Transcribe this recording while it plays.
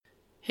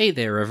Hey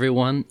there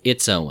everyone,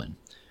 it's Owen.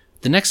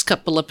 The next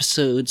couple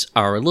episodes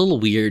are a little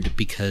weird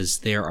because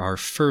they're our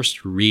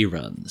first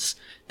reruns.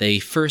 They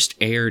first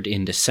aired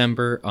in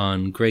December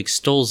on Greg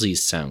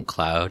Stolze's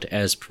SoundCloud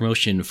as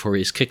promotion for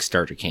his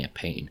Kickstarter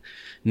campaign.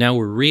 Now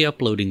we're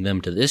re-uploading them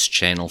to this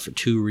channel for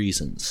two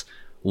reasons.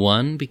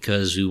 One,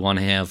 because we want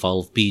to have all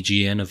of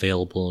BGN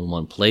available in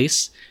one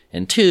place,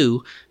 and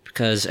two,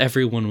 because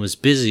everyone was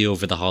busy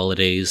over the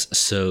holidays,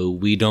 so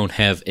we don't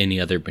have any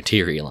other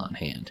material on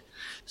hand.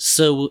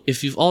 So,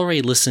 if you've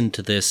already listened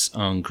to this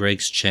on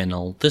Greg's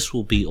channel, this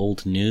will be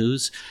old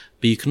news,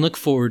 but you can look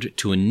forward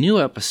to a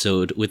new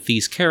episode with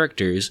these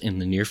characters in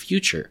the near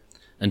future.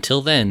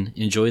 Until then,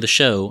 enjoy the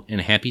show, and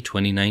happy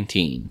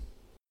 2019.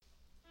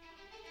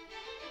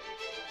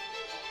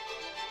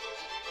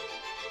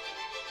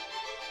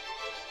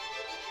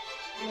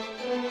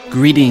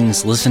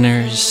 Greetings,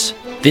 listeners.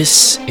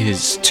 This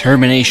is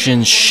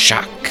Termination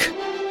Shock.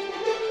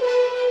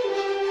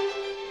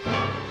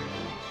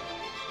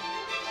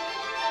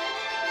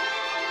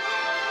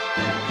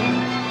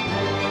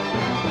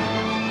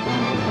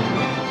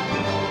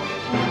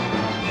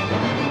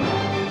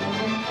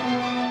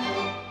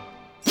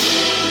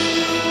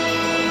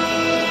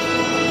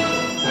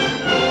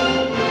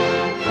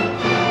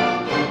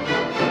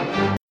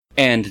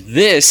 And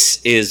this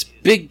is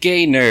Big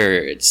Gay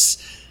Nerds.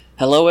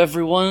 Hello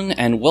everyone,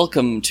 and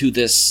welcome to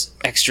this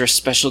extra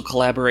special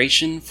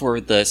collaboration.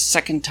 For the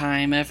second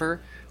time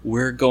ever,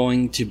 we're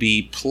going to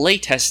be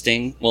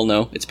playtesting, well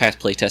no, it's past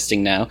playtesting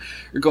now,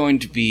 we're going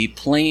to be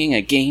playing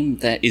a game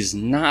that is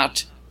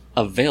not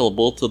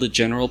available to the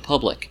general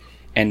public.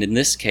 And in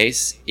this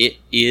case, it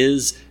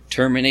is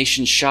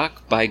Termination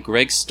Shock by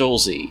Greg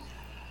Stolze.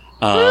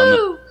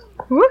 Woohoo!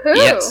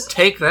 Yes.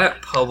 Take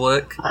that,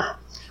 public.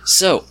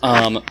 So,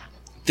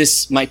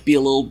 this might be a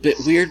little bit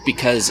weird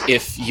because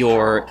if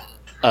you're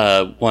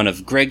one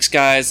of Greg's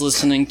guys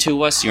listening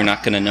to us, you're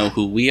not going to know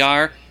who we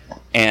are.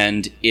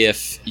 And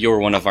if you're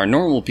one of our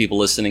normal people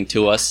listening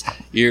to us,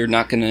 you're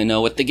not going to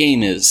know what the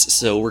game is.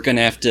 So we're going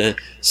to have to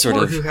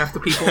or who half the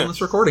people in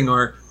this recording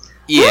are.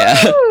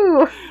 Yeah.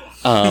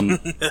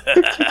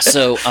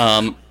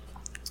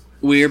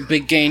 We're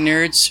Big Gay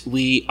Nerds.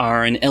 We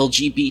are an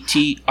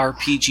LGBT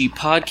RPG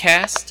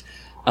podcast.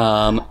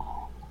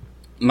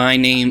 My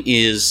name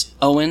is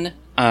Owen.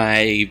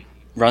 I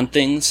run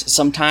things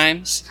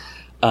sometimes,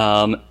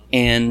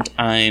 and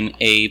I'm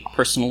a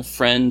personal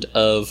friend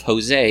of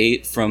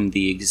Jose from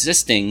the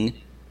existing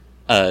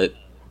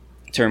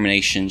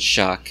Termination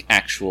Shock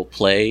actual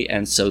play,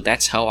 and so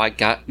that's how I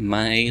got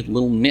my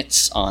little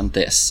mitts on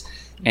this.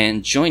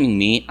 And joining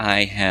me,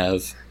 I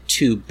have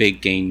two Big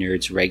Gay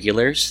Nerds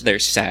regulars.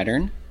 There's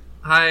Saturn.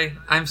 Hi,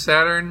 I'm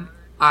Saturn.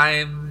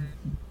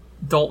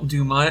 Don't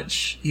do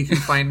much. You can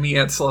find me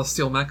at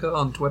Celestial Mecha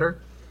on Twitter.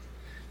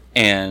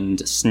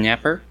 And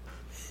Snapper.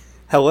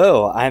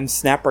 Hello, I'm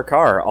Snapper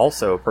Carr,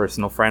 also a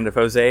personal friend of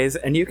Jose's,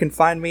 and you can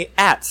find me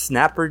at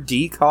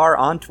SnapperDCarr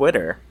on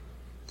Twitter.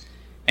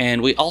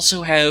 And we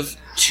also have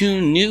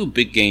two new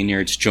Big Gay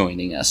Nerds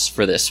joining us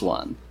for this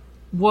one.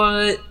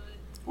 What?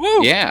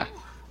 Woo! Yeah.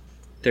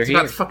 They're it's here.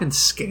 about fucking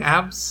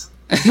scabs?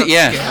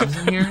 Yeah. Scabs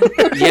in here?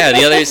 Yeah,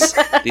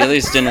 the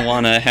others didn't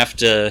want to have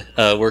to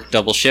work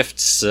double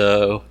shifts,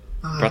 so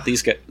brought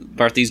these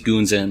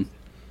goons in.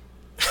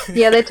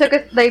 Yeah,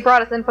 they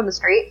brought us in from the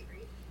street.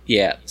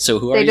 Yeah, so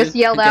who are you? They just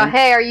yelled out,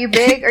 "Hey, are you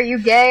big? Are you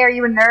gay? Are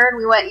you a nerd?"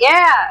 We went,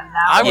 "Yeah."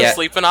 I was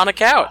sleeping on a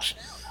couch.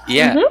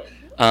 Yeah.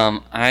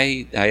 Mm-hmm.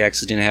 I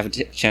actually didn't have a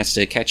chance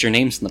to catch your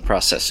names in the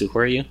process. So who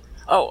are you?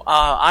 Oh,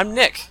 I'm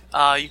Nick.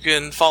 You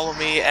can follow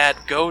me at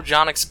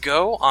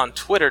GoJonixGo on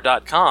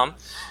Twitter.com.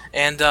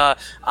 And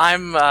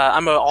I'm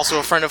also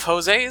a friend of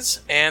Jose's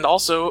and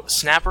also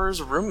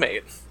Snapper's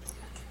roommate.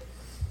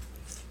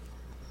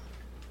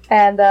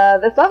 And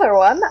this other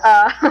one,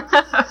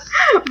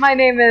 my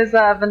name is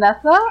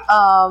Vanessa.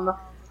 I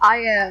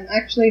am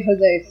actually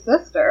Jose's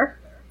sister.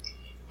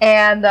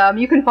 And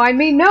you can find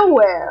me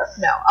nowhere.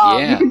 No,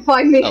 you can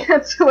find me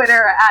at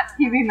Twitter at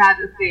TV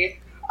Majesty.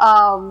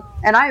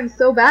 And I am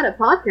so bad at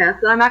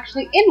podcasts that I'm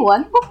actually in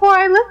one before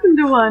I listen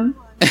to one.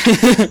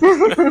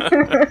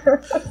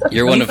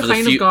 You're one of the few.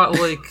 Kind of got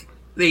like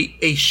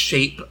a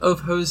shape of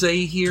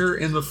Jose here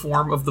in the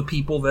form of the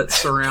people that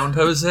surround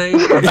Jose.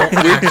 Don't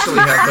actually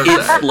have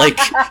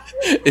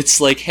Jose. It's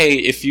like, hey,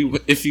 if you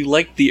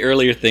like the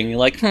earlier thing, you're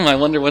like, I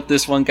wonder what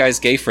this one guy's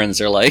gay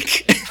friends are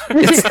like.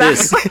 It's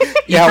this.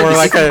 Yeah, we're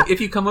like if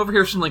you come over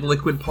here with some like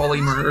liquid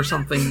polymer or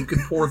something, you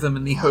can pour them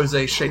in the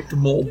Jose-shaped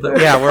mold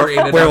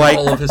that we're like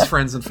all of his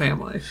friends and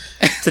family.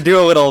 To do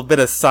a little bit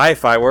of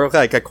sci-fi, we're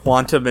like a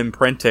quantum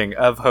imprinting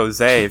of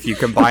Jose. If you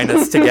combine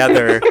us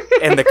together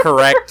in the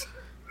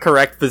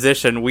correct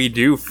position, we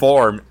do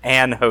form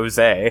an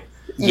Jose.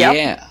 Yep.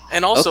 Yeah.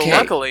 And also,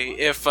 luckily,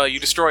 if you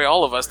destroy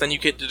all of us, then you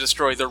get to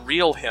destroy the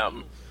real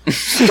him.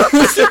 Good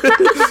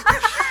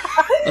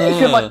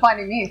luck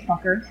finding me,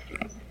 fucker.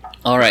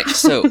 Alright,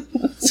 so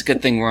it's a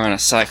good thing we're on a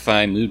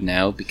sci-fi mood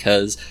now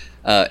because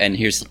And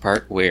here's the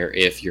part where,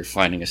 if you're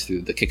finding us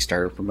through the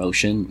Kickstarter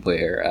promotion,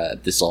 where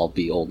this will all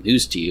be old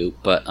news to you,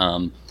 but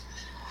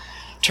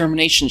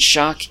Termination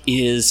Shock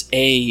is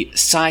a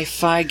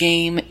sci-fi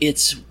game.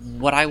 It's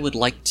what I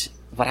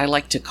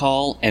like to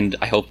call, and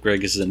I hope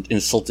Greg isn't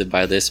insulted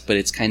by this, but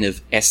it's kind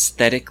of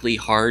aesthetically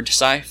hard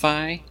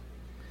sci-fi.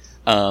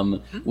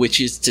 Which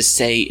is to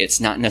say,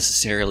 it's not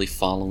necessarily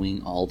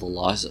following all the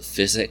laws of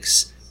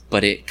physics,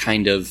 but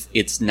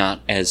it's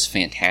not as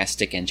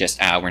fantastic and just,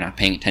 we're not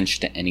paying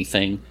attention to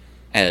anything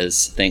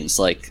as things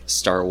like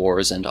Star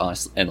Wars and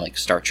like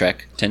Star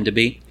Trek tend to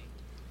be.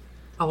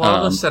 A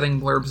lot of the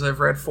setting blurbs I've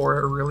read for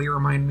it really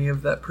remind me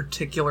of that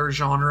particular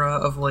genre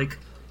of, like,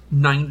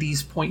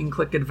 90s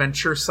point-and-click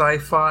adventure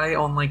sci-fi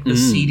on, like, the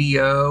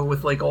CDO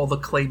with, like, all the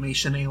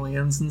claymation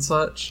aliens and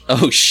such.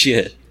 Oh,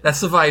 shit. That's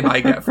the vibe I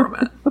get from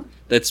it.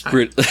 That's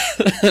pretty...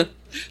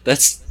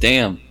 That's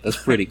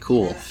pretty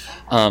cool.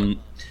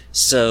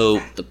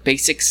 So, the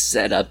basic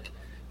setup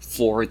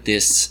for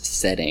this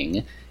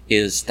setting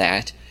is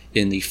that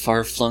in the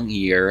far-flung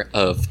year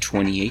of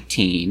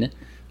 2018,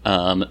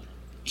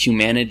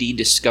 humanity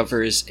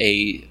discovers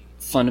a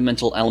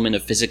fundamental element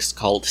of physics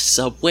called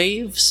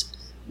subwaves,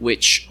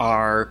 which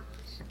are,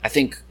 I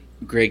think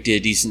Greg did a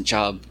decent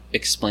job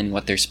explaining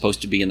what they're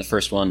supposed to be in the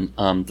first one.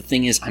 The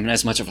thing is, I'm not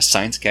as much of a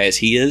science guy as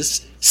he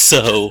is,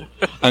 so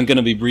I'm going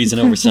to be breezing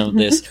over some of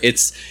this.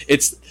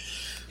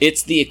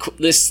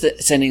 This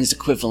setting's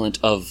equivalent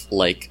of,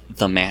 like,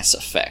 the Mass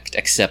Effect,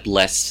 except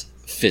less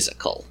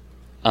physical.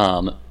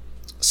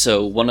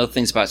 So one of the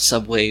things about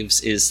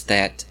subwaves is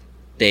that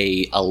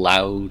they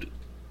allowed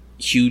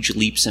huge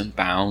leaps and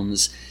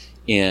bounds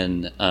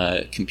in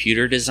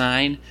computer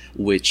design,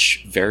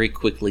 which very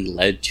quickly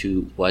led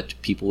to what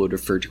people would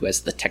refer to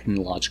as the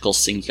technological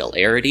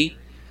singularity,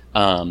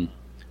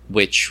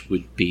 which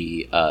would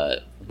be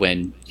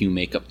when you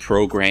make a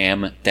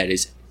program that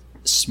is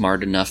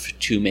smart enough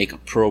to make a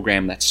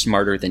program that's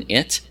smarter than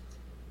it,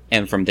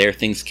 and from there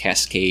things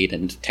cascade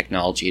and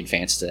technology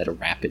advances at a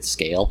rapid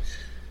scale.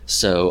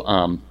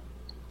 So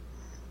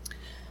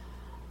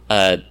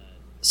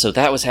so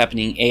that was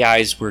happening.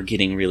 AIs were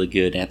getting really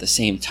good. At the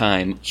same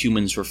time,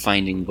 humans were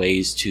finding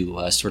ways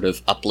to sort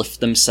of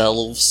uplift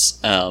themselves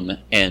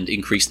and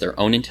increase their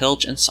own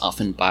intelligence,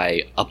 often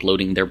by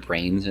uploading their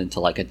brains into,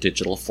 like, a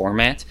digital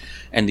format.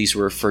 And these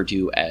were referred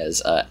to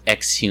as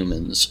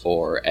ex-humans,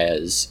 or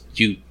as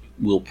you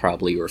will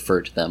probably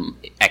refer to them,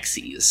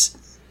 Exies.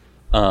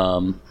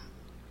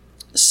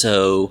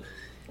 So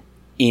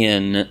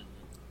in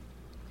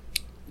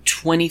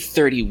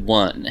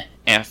 2031,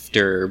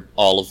 after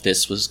all of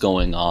this was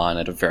going on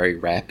at a very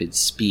rapid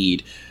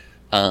speed,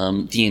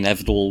 the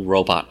inevitable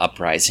robot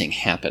uprising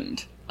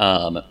happened.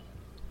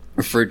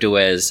 Referred to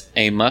as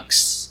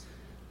AMUX.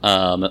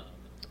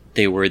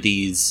 They were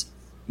these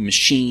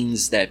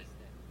machines that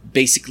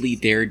basically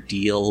their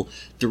deal...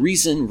 The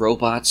reason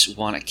robots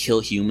want to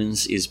kill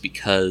humans is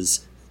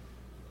because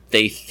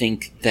they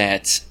think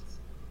that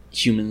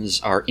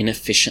humans are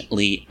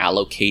inefficiently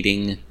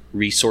allocating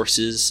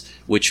resources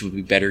which would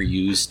be better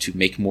used to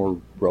make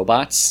more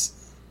robots.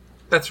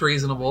 That's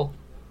reasonable.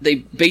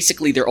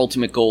 Their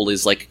ultimate goal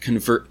is, like,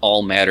 convert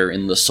all matter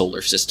in the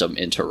solar system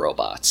into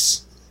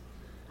robots.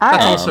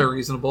 That's also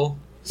reasonable.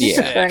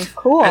 Yeah,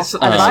 cool. As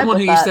someone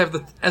who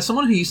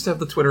used to have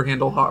the Twitter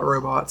handle Hot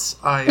Robots,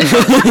 I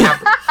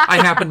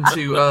happen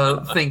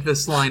to think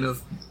this line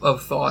of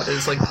thought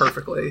is, like,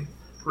 perfectly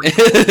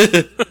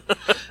reasonable.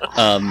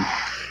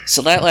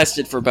 So that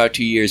lasted for about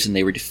 2 years, and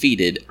they were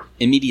defeated.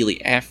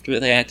 Immediately after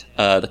that,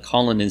 the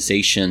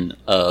colonization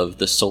of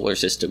the solar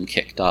system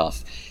kicked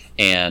off,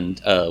 and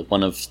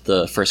one of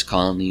the first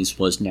colonies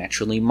was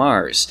naturally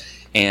Mars.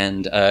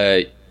 And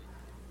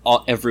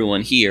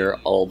everyone here,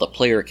 all the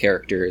player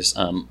characters,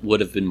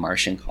 would have been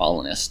Martian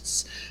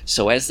colonists.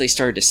 So as they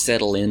started to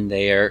settle in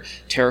there,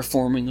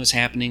 terraforming was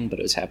happening, but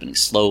it was happening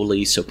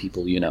slowly, so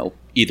people,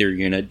 either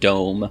you're in a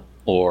dome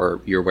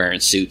or you're wearing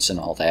suits and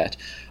all that.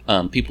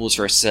 People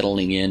were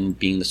settling in,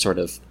 being the sort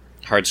of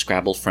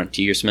hardscrabble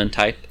frontiersman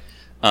type.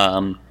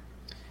 The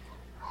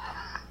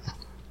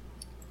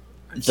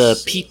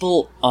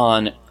people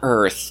on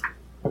Earth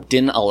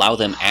didn't allow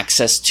them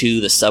access to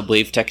the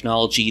subwave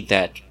technology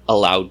that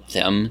allowed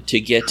them to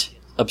get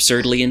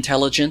absurdly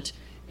intelligent,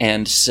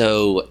 and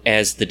so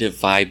as the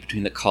divide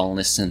between the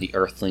colonists and the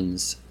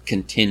Earthlings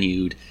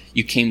continued,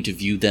 you came to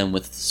view them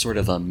with sort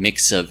of a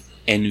mix of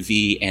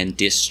envy and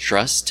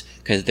distrust,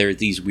 because they're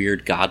these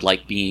weird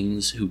godlike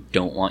beings who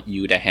don't want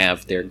you to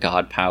have their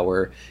god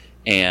power.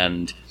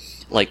 And,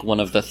 like, one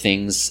of the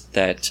things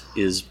that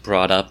is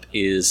brought up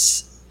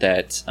is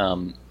that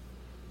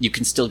you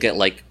can still get,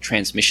 like,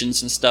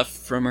 transmissions and stuff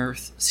from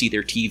Earth, see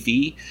their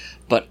TV,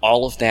 but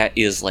all of that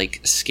is, like,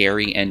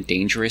 scary and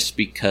dangerous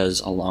because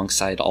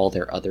alongside all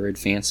their other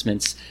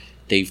advancements,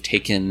 they've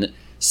taken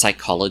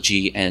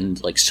psychology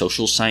and, like,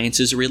 social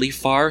sciences really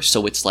far,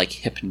 so it's, like,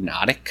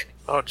 hypnotic.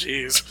 Oh,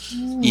 jeez.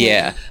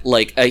 Yeah,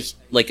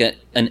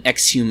 an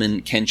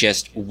ex-human can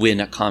just win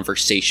a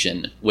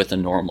conversation with a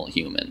normal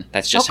human.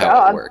 That's just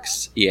how it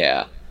works.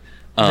 Yeah.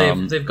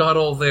 They've got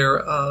all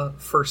their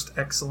first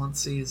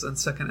excellencies and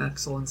second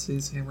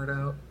excellencies hammered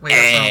out. Wait,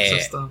 that's not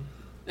system.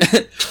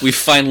 We've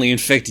finally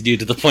infected you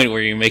to the point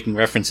where you're making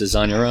references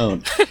on your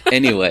own.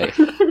 Anyway,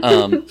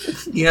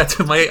 yeah,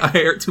 to my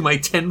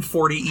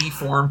 1040e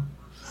form.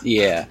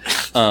 Yeah.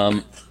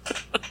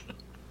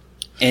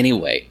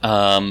 Anyway,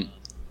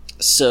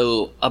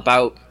 so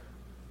about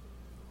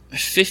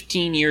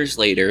 15 years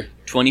later,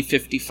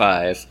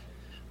 2055,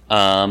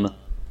 the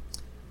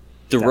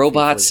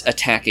robots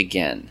attack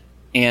again.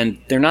 And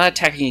they're not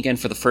attacking again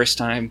for the first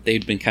time.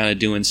 They've been kind of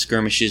doing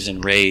skirmishes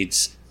and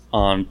raids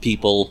on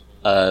people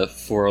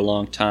for a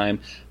long time.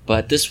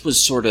 But this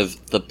was sort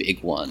of the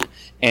big one.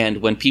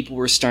 And when people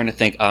were starting to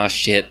think, oh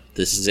shit,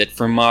 this is it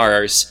for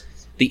Mars,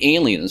 the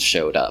aliens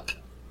showed up.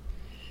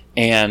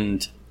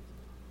 And...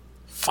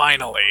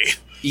 finally.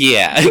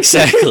 Yeah,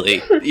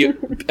 exactly.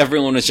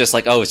 Everyone was just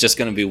like, oh, it's just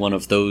going to be one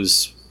of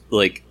those,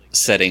 like,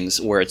 settings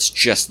where it's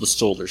just the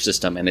solar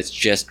system and it's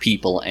just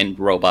people and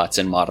robots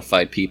and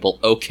modified people.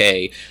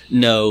 Okay,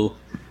 no.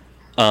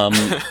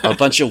 A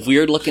bunch of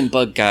weird-looking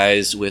bug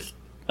guys with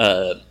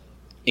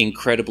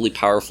incredibly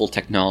powerful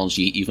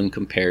technology, even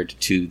compared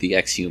to the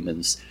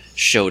Ex-Humans,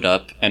 showed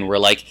up and were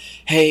like,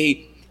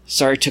 hey,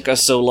 sorry it took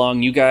us so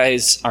long. You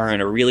guys are in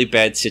a really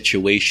bad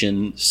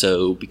situation,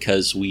 so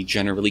because we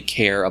generally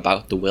care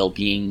about the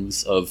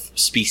well-beings of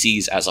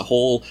species as a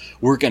whole,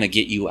 we're gonna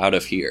get you out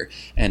of here.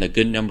 And a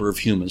good number of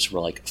humans were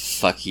like,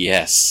 fuck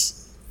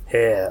yes.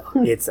 Hell,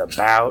 it's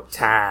about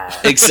time.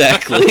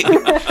 Exactly.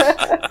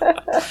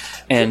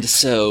 And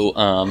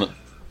so,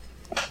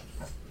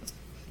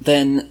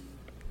 then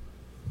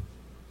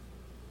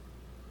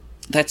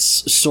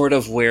that's sort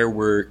of where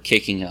we're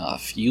kicking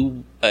off.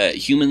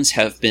 Humans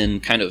have been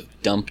kind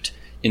of dumped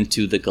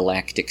into the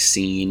galactic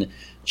scene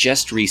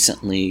just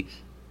recently.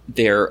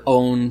 Their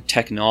own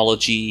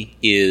technology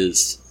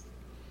is,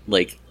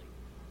 like,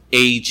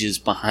 ages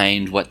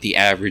behind what the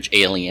average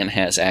alien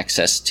has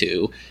access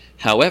to.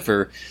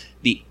 However,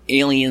 the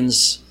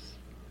aliens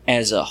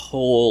as a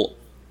whole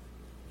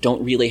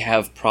don't really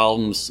have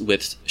problems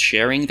with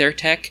sharing their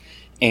tech,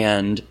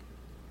 and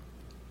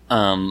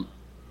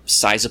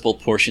sizable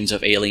portions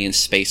of alien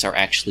space are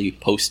actually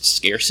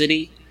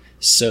post-scarcity,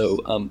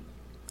 so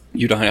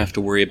you don't have to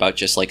worry about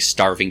just, like,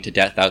 starving to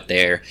death out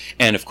there.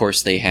 And of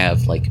course they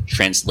have, like,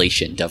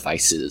 translation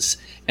devices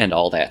and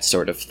all that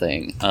sort of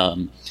thing.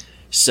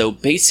 So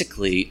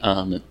basically,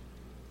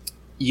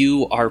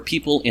 you are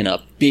people in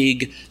a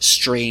big,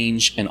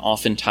 strange, and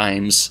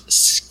oftentimes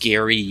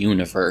scary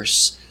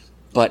universe,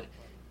 but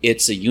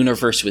it's a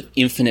universe with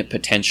infinite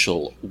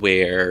potential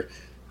where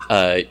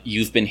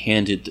you've been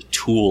handed the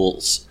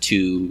tools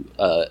to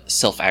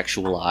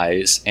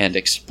self-actualize and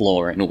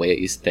explore in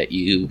ways that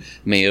you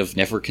may have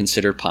never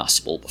considered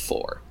possible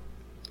before.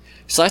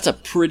 So that's a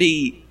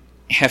pretty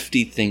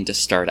hefty thing to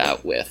start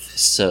out with.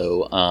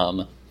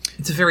 So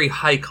it's a very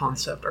high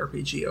concept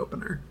RPG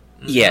opener.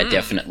 Yeah,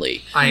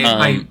 definitely.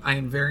 I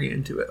am very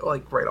into it,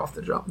 like, right off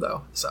the jump,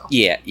 though. So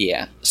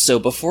yeah. So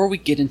before we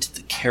get into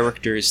the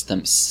characters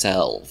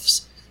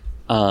themselves,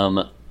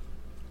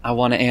 I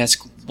want to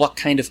ask what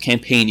kind of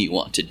campaign you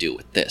want to do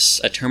with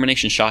this. A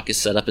Termination Shock is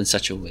set up in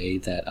such a way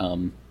that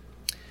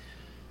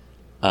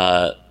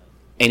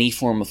any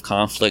form of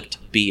conflict,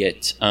 be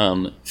it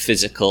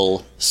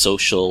physical,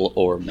 social,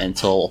 or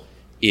mental,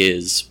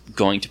 is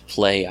going to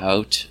play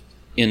out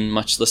in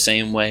much the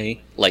same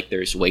way. Like,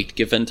 there's weight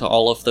given to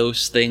all of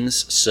those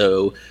things,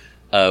 so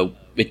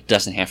it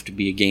doesn't have to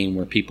be a game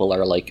where people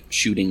are, like,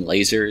 shooting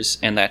lasers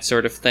and that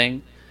sort of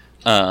thing.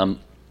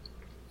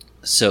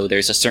 So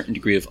there's a certain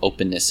degree of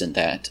openness in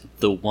that.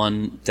 The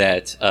one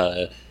that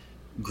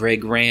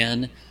Greg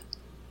ran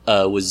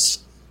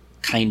was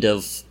kind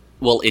of...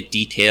 well, it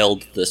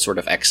detailed the sort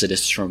of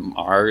exodus from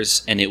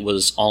Mars, and it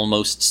was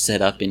almost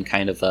set up in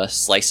kind of a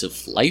slice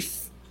of life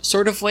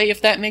sort of way,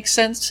 if that makes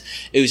sense.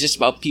 It was just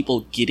about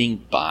people getting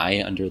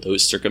by under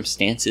those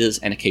circumstances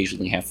and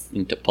occasionally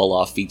having to pull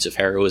off feats of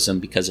heroism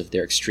because of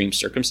their extreme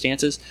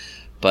circumstances.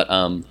 But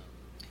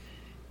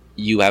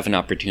you have an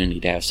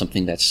opportunity to have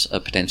something that's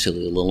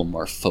potentially a little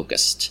more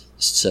focused.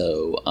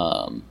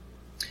 So,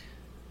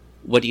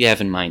 what do you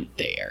have in mind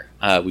there?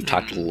 We've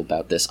talked a little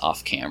about this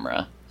off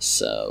camera,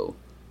 so...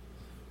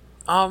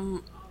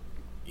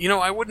 you know,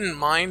 I wouldn't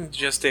mind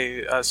just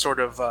a sort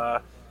of,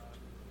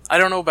 I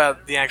don't know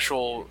about the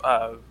actual,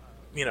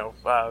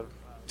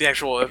 the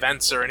actual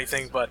events or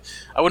anything, but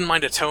I wouldn't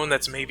mind a tone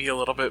that's maybe a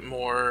little bit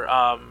more,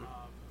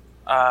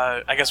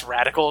 I guess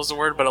radical is the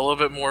word, but a little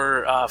bit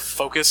more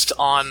focused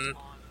on,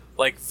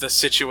 like, the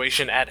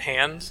situation at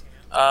hand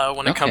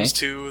when it comes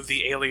to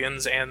the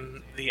aliens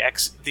and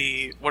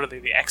what are they,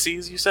 the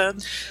Xes, you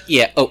said?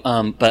 Yeah,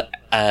 but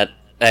that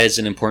is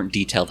an important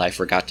detail that I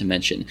forgot to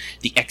mention.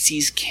 The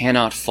Xes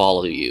cannot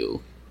follow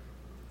you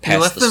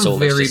past the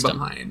solar system. Very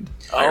behind.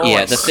 Oh,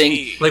 yeah,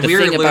 like, we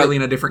are literally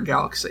in a different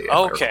galaxy.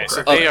 Okay,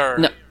 so they are...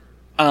 No,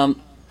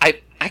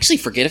 I actually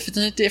forget if it's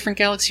in a different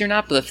galaxy or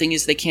not, but the thing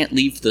is they can't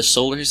leave the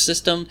solar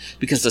system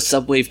because the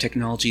subwave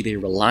technology they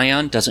rely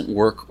on doesn't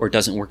work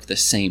the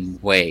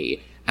same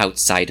way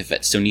outside of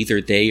it. So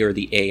neither they or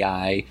the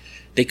AI,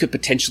 they could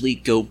potentially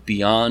go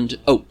beyond...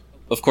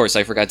 of course,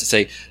 I forgot to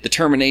say, the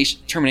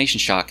termination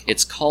shock,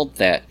 it's called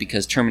that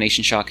because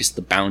termination shock is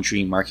the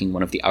boundary marking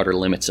one of the outer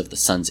limits of the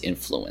sun's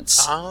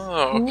influence.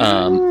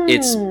 Oh.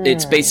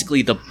 It's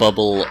basically the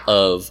bubble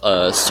of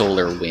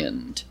solar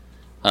wind.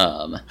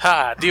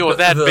 Deal with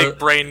that, big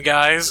brain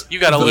guys. You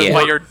gotta live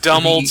by your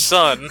dumb old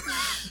sun.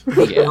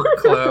 Yeah. Or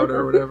cloud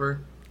or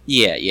whatever.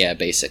 Yeah,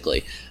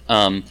 basically.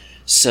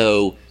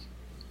 So,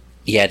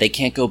 yeah, they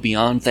can't go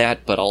beyond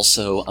that, but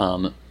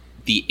also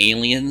the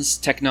aliens'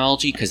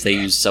 technology, because they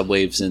use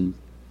subwaves in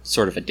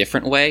sort of a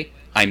different way.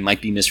 I might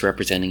be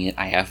misrepresenting it.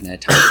 I haven't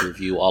had time to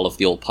review all of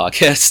the old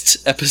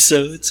podcast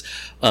episodes.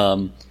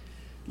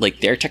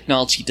 Their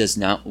technology does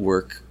not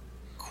work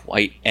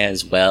quite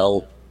as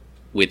well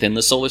within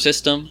the solar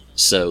system,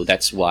 so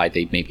that's why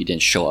they maybe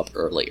didn't show up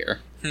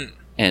earlier.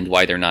 And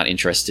why they're not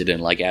interested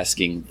in,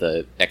 asking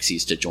the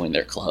Xyz to join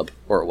their club,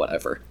 or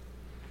whatever.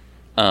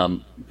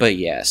 But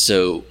yeah,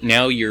 so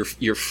now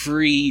you're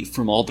free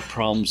from all the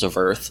problems of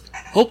Earth.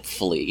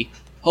 Hopefully,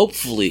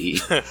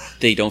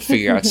 they don't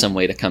figure out some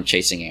way to come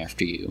chasing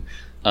after you.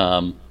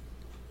 Yeah,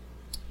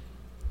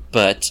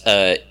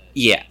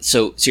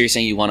 so you're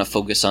saying you want to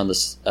focus on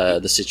this,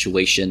 the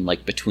situation,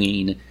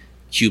 between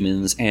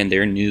humans and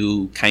their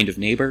new kind of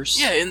neighbors?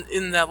 Yeah,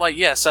 in that,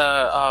 yes.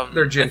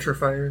 They're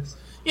gentrifiers.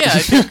 Yeah, I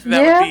think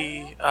that would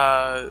be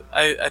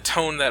a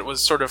tone that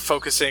was sort of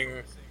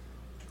focusing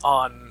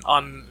on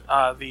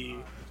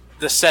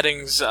the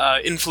setting's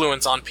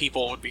influence on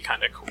people would be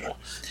kind of cool.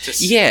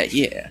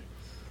 Yeah.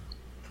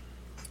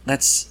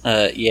 That's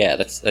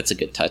a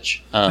good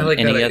touch. I like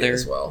any that other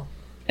as well.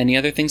 Any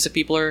other things that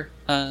people are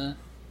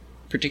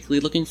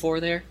particularly looking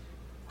for there?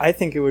 I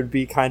think it would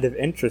be kind of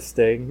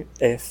interesting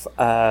if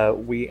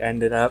we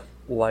ended up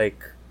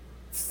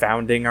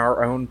founding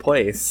our own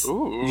place.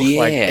 Ooh.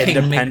 Yeah.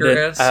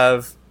 Independent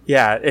of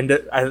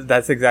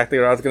that's exactly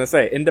what I was going to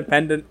say.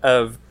 Independent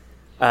of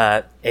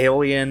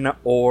alien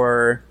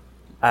or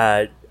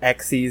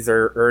Xyz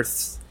or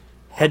Earth's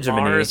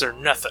hegemony. Mars or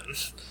nothing.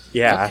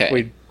 Yeah,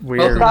 Okay.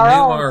 we're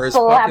Mars,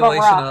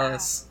 population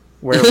us.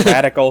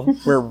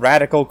 we're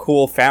radical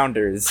cool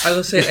founders. I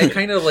would say I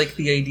kind of like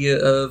the idea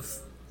of,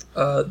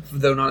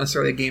 though not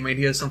necessarily a game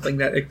idea, something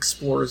that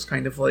explores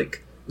kind of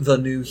the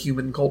new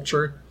human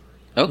culture.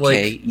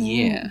 Okay,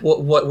 yeah.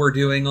 What we're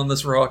doing on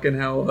this rock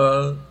and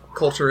how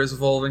culture is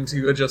evolving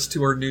to adjust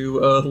to our new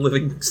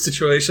living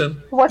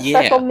situation. What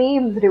special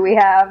memes do we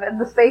have in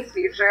the space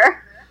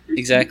future?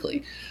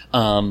 Exactly.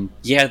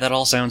 Yeah, that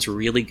all sounds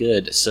really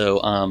good.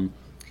 So, and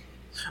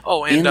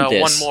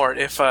one more.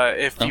 If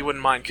you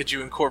wouldn't mind, could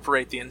you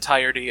incorporate the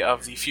entirety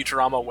of the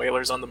Futurama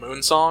Whalers on the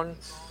Moon song?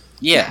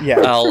 Yeah.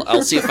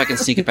 I'll see if I can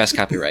sneak it past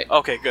copyright.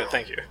 Okay, good,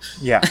 thank you.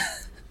 Yeah.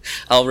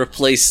 I'll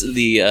replace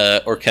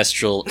the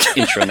orchestral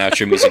intro and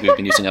outro music we've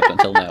been using up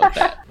until now with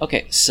that.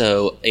 Okay,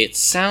 so it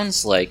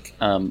sounds like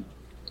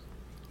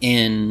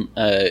in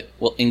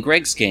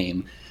Greg's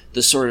game,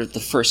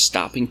 the first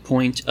stopping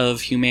point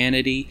of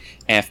humanity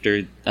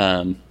after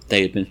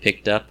they had been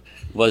picked up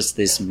was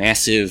this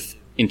massive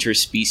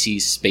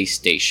interspecies space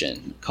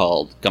station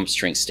called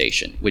Gumpstring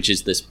Station, which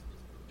is this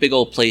big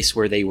old place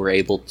where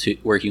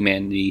where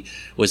humanity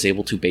was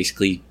able to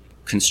basically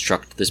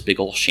construct this big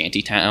old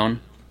shanty town,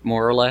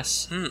 more or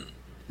less,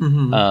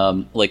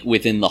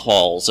 within the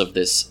halls of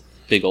this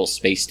big old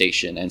space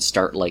station, and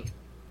start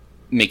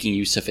making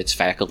use of its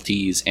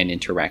faculties and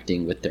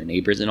interacting with their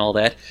neighbors and all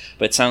that.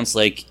 But it sounds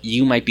like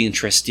you might be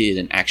interested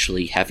in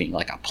actually having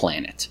a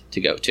planet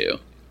to go to.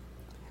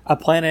 A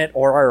planet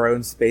or our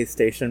own space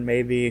station,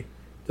 maybe.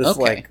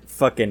 Just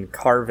fucking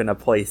carving a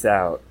place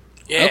out.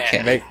 Yeah.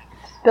 Okay.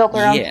 Built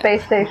our own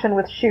space station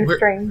with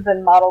shoestrings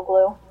and model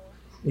glue.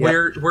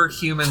 We're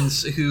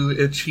humans who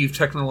achieved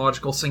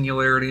technological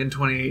singularity in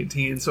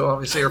 2018, so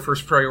obviously our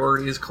first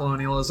priority is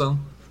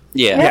colonialism.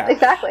 Yeah,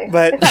 exactly.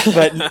 But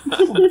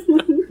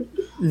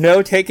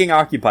no taking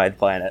occupied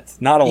planets.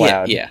 Not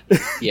allowed. Yeah.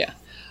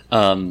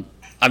 I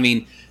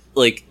mean,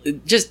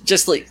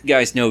 just let you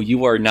guys know,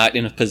 you are not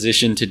in a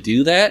position to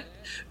do that,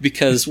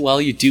 because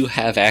while you do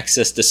have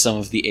access to some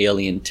of the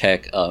alien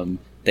tech,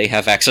 they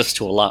have access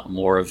to a lot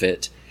more of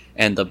it,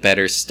 and the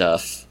better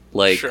stuff.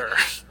 Sure.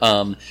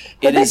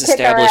 It is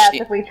established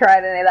if we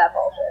tried any of that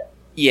bullshit.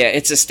 Yeah,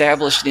 it's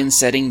established in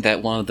setting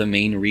that one of the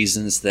main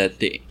reasons that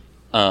the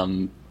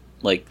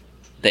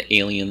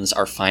aliens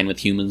are fine with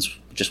humans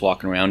just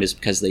walking around is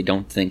because they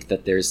don't think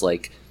that there's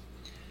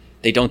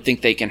they don't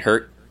think they can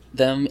hurt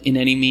them in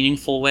any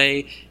meaningful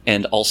way,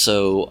 and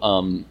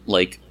also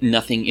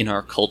nothing in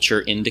our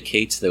culture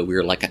indicates that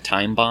we're a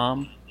time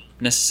bomb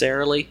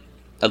necessarily.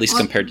 At least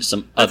compared to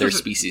some other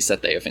species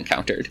that they have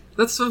encountered.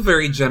 That's a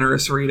very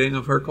generous reading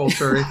of her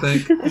culture, I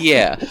think.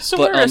 Yeah. So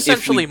we're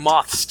essentially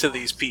moths to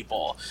these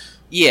people.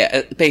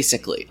 Yeah,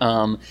 basically.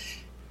 But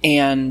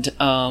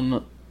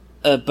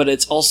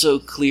it's also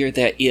clear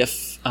that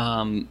if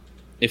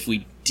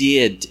we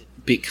did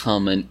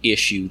become an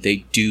issue, they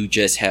do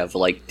just have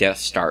Death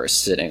Stars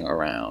sitting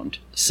around.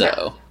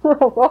 So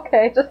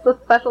Okay, just a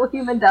special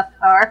human Death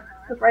Star.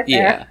 Just right there.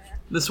 Yeah.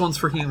 This one's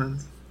for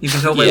humans. You can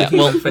tell by the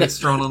human face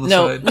drawn on the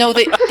side. No,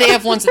 they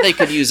have ones that they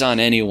could use on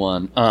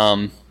anyone.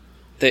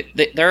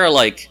 There are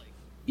like,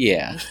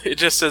 yeah. It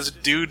just says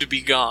 "Dude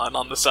be gone"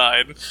 on the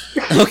side.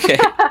 Okay.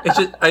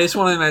 I just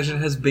want to imagine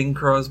it has Bing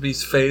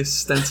Crosby's face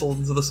stenciled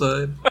into the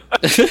side.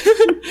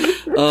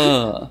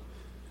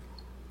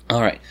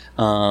 All right.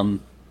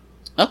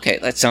 Okay,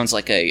 that sounds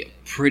like a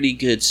pretty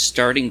good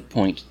starting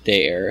point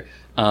there.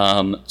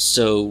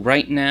 So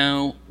right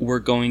now we're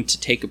going to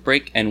take a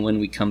break, and when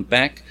we come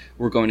back,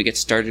 we're going to get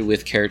started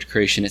with character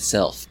creation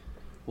itself.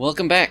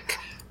 Welcome back.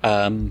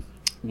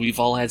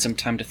 We've all had some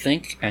time to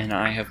think, and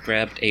I have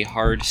grabbed a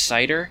hard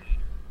cider,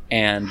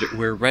 and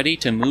we're ready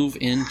to move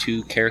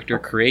into character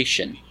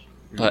creation.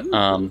 But,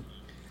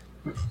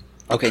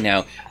 okay,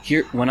 now,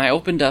 here, when I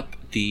opened up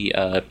the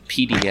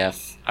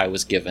PDF I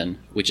was given,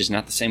 which is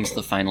not the same as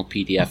the final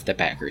PDF that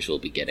backers will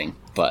be getting,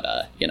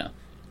 but,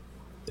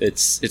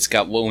 it's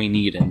got what we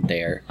need in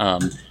there.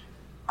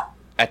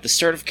 At the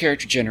start of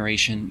character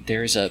generation,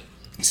 there's a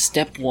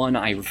step 1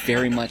 I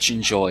very much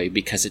enjoy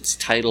because it's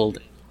titled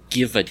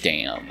Give a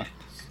Damn.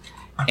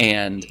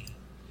 And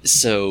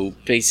so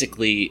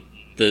basically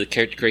the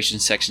character creation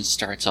section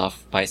starts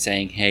off by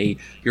saying, hey,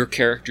 your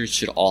characters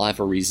should all have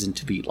a reason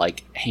to be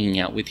like hanging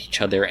out with each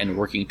other and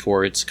working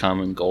towards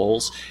common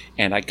goals.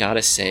 And I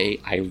gotta say,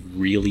 I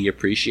really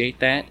appreciate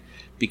that,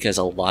 because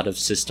a lot of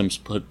systems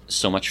put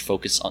so much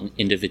focus on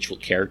individual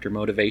character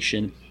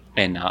motivation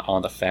and not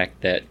on the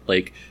fact that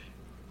like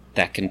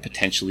that can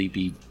potentially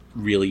be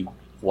really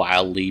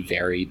wildly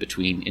vary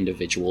between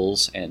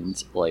individuals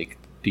and like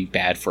be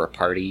bad for a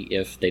party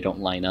if they don't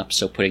line up.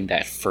 So putting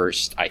that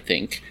first, I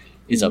think,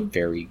 is a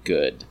very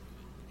good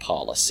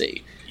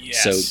policy.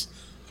 Yes.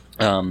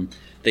 So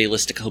they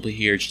list a couple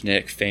here: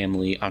 genetic,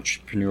 family,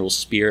 entrepreneurial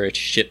spirit,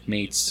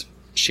 shipmates,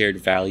 shared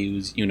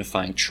values,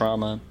 unifying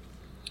trauma.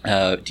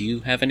 Do you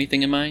have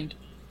anything in mind?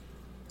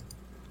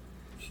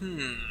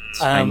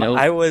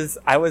 I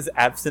was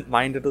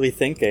absent-mindedly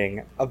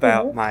thinking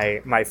about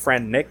my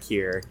friend Nick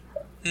here,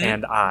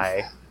 and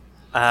I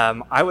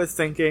was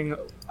thinking,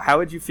 how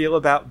would you feel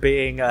about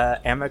being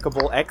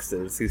amicable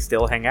exes who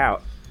still hang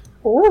out?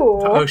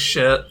 Ooh. Oh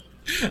shit!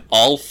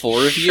 All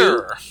 4 of you?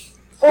 Sure.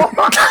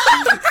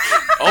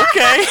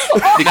 Okay.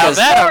 Now Because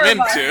that I'm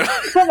into.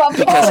 Come on,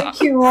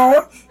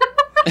 molecule.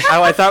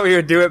 Oh, I thought we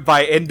would do it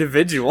by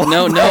individual.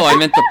 no, I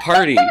meant the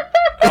party.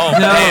 Oh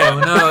man.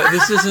 No,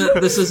 this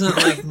isn't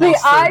like See,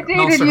 Monster, I dated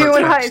Monster you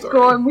in Hunter high story.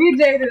 school, and we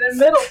dated in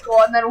middle school,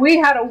 and then we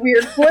had a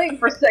weird fling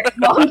for 6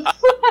 months.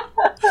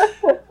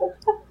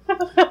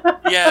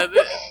 Yeah,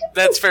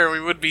 that's fair. We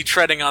would be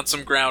treading on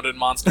some ground in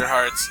Monster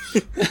Hearts.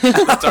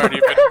 It's already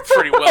been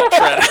pretty well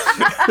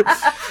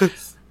treaded.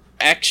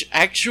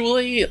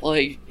 Actually,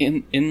 like,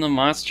 in the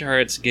Monster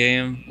Hearts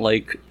game,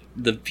 like,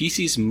 the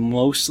PCs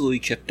mostly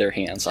kept their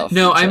hands off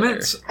No, each I other.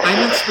 meant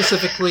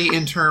specifically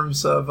in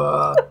terms of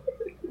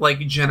like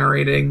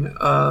generating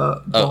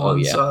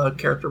bonds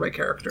character by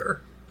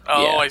character.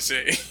 Oh, Yeah. I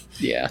see.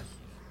 Yeah.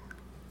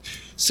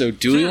 So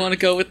do we want to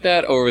go with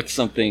that, or with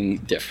something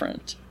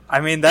different? I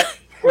mean, that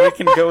we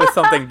can go with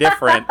something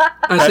different. I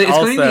but say it's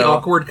going to be also-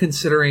 awkward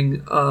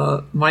considering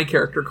my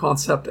character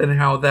concept and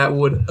how that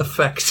would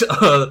affect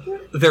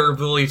their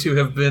ability to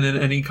have been in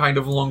any kind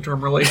of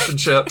long-term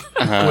relationship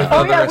with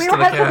Oh the yeah, rest we of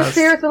the had such a cast.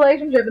 serious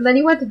relationship, and then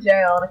you went to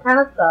jail, and it kind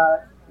of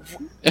sucked.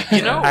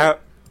 You know, I-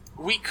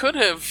 we could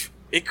have.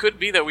 It could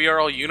be that we are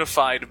all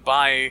unified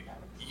by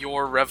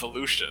your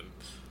revolution.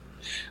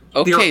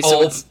 Okay, They're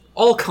so it's,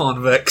 all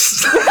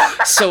convicts.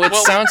 so it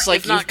Well, sounds like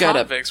if not you've got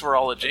a convicts, we're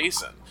all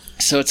adjacent.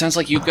 So it sounds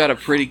like you've got a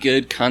pretty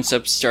good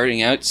concept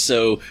starting out,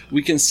 so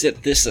we can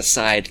set this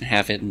aside and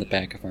have it in the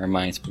back of our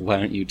minds. But why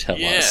don't you tell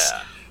us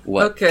Yeah.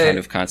 what Okay. kind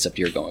of concept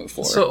you're going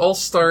for? So I'll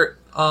start.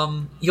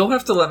 You'll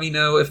have to let me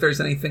know if there's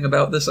anything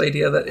about this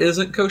idea that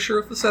isn't kosher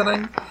with the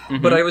setting.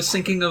 But I was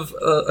thinking of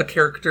a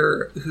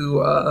character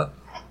who.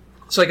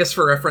 So I guess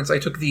for reference, I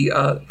took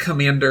the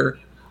commander,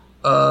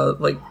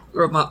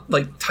 or not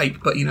like type,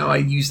 but I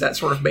use that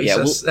sort of yeah,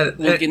 basis.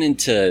 we'll get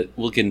into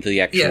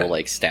the actual Yeah.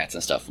 like stats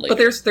and stuff later.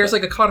 But there's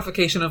like a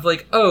codification of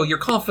like, oh, you're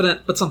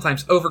confident, but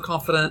sometimes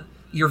overconfident.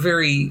 You're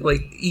very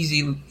like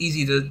easy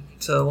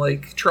to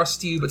like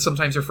trust you, but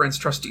sometimes your friends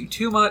trust you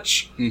too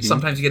much.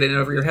 Sometimes you get in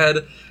over your head.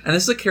 And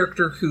this is a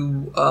character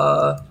who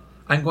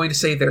I'm going to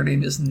say their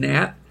name is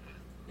Nat,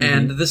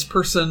 and this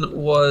person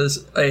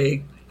was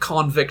a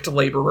convict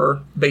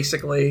laborer,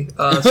 basically,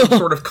 some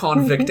sort of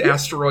convict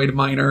asteroid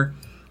miner,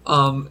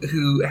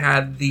 who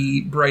had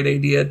the bright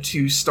idea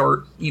to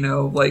start,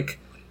 like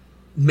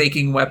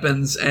making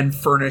weapons and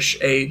furnish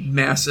a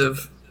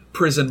massive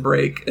prison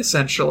break,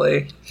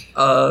 essentially,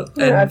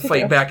 and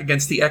fight back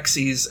against the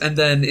Xyz. And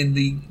then in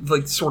the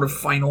like sort of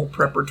final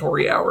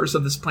preparatory hours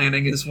of this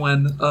planning is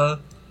when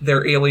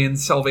their alien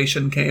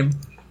salvation came.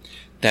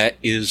 That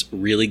is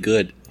really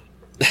good.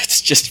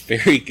 That's just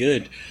very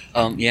good.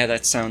 Yeah,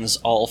 that sounds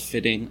all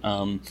fitting.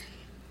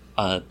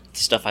 The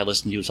stuff I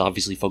listened to was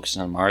obviously focused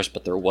on Mars,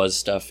 but there was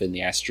stuff in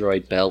the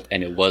asteroid belt,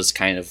 and it was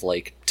kind of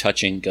like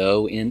touch and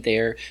go in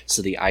there.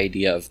 So the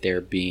idea of there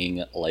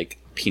being like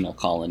penal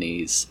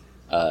colonies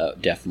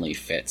definitely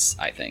fits,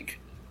 I think.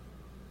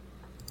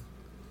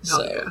 Oh,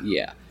 So,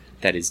 yeah,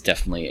 that is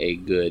definitely a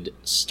good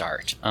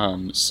start.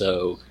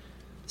 So,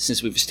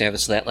 since we've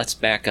established that, let's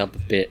back up a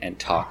bit and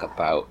talk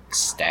about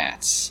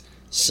stats.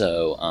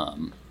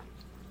 So,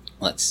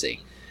 let's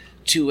see.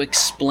 To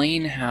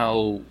explain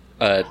how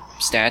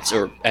stats,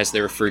 or as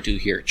they're referred to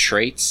here,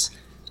 traits,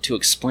 to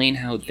explain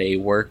how they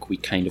work, we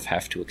kind of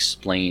have to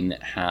explain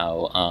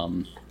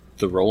how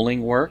the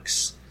rolling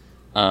works.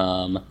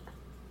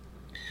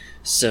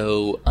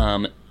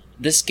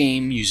 This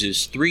game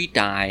uses 3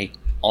 die,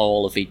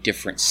 all of a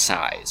different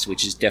size,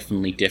 which is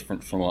definitely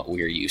different from what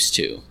we're used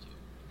to.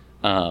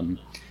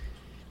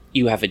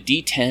 You have a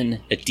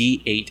D10, a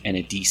D8, and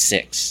a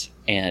D6,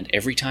 and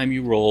every time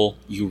you roll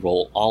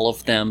all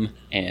of them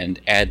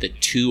and add the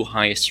 2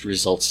 highest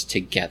results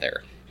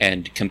together,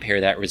 and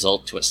compare that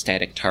result to a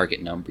static target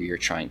number you're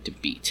trying to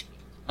beat.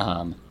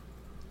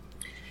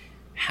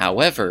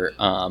 However,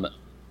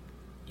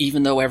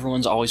 even though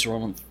everyone's always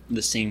rolling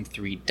the same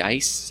 3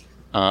 dice,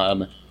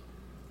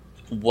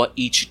 what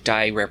each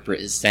die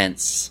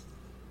represents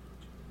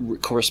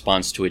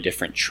corresponds to a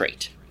different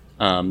trait.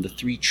 The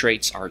 3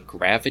 traits are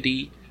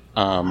gravity,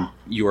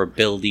 your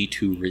ability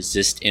to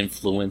resist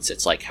influence,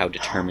 it's like how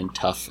determined,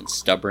 tough, and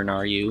stubborn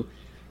are you.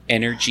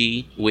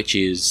 Energy, which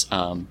is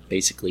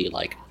basically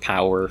like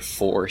power,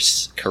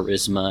 force,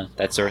 charisma,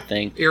 that sort of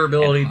thing. Your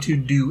ability to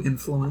do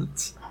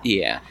influence.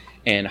 Yeah.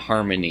 And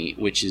harmony,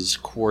 which is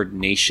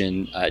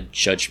coordination,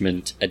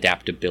 judgment,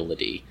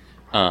 adaptability,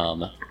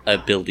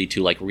 ability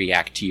to like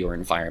react to your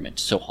environment.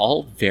 So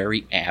all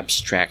very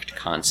abstract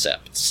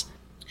concepts.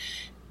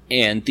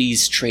 And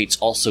these traits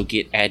also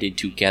get added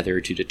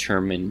together to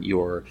determine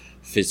your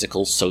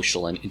physical,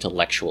 social, and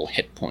intellectual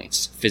hit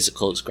points.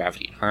 Physical is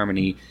gravity and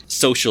harmony,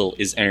 social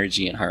is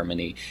energy and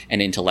harmony,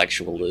 and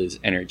intellectual is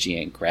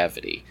energy and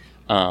gravity.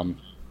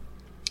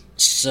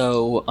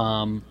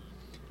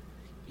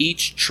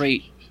 Each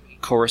trait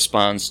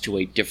corresponds to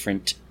a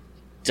different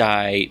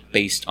die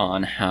based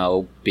on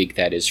how big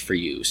that is for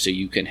you. So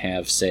you can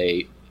have,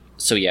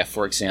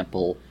 for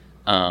example,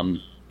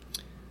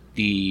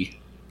 the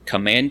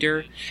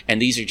commander,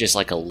 and these are just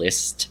like a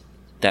list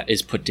that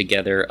is put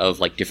together of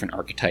like different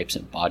archetypes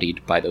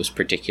embodied by those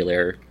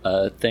particular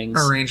things.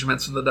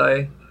 Arrangements of the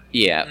die.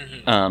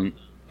 Yeah.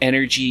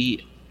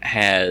 Energy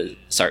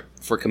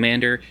for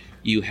commander,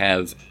 you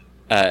have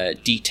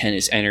D10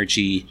 is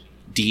energy,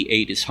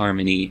 D8 is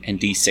harmony, and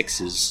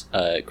D6 is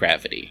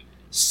gravity.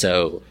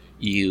 So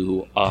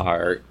you've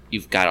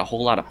got a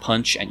whole lot of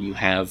punch, and you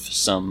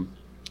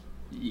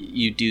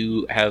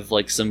do have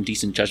like some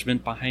decent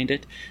judgment behind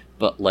it,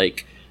 but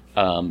like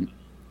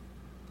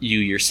you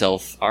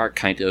yourself are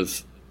kind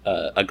of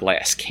a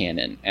glass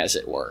cannon, as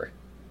it were.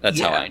 That's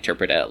how I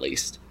interpret it, at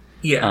least.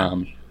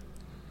 Yeah.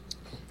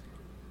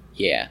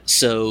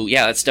 So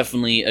that's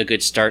definitely a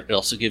good start. It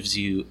also gives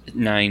you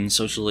 9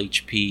 social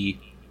HP,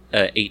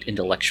 8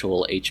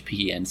 intellectual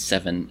HP, and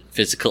 7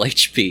 physical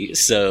HP.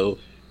 So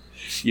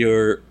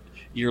you're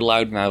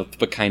loudmouth,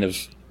 but kind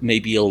of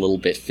maybe a little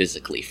bit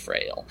physically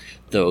frail.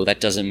 Though that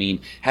doesn't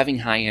mean having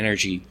high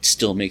energy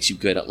still makes you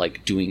good at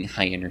like doing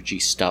high energy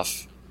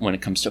stuff when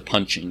it comes to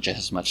punching just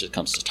as much as it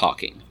comes to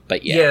talking.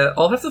 But yeah,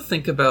 I'll have to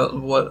think about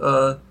what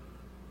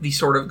the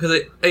sort of,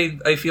 because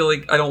I feel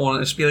like I don't want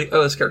to just be like,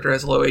 oh, this character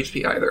has low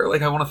HP either.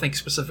 Like I want to think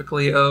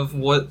specifically of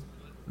what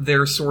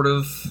their sort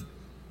of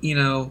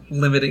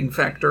limiting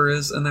factor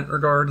is in that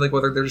regard, like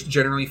whether they're just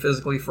generally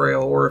physically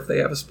frail or if they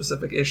have a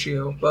specific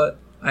issue. But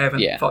I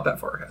haven't thought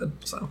that far ahead.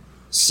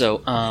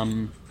 So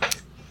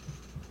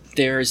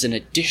there's an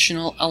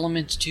additional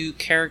element to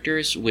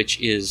characters, which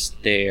is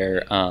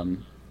their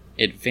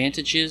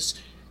advantages.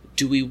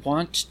 Do we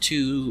want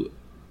to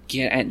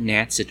get at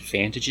Nat's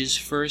advantages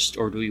first,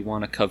 or do we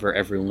want to cover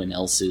everyone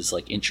else's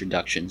like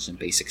introductions and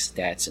basic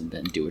stats and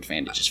then do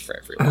advantages for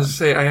everyone? I was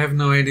say I have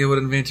no idea what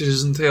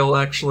advantages entail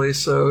actually,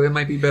 so it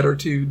might be better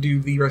to do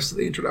the rest of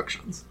the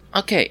introductions.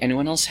 Okay,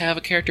 anyone else have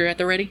a character at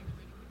the ready?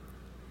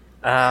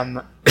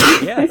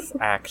 Yes,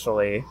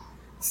 actually.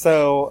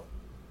 So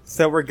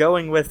we're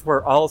going with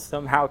we're all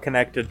somehow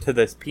connected to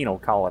this penal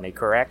colony,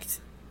 correct?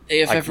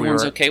 If like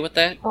everyone's okay with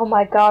that? Oh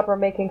my god, we're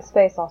making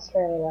Space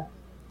Australia.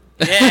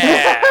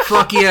 Yeah!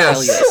 Fuck yes!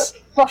 Hell yes.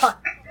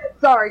 Fuck.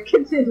 Sorry,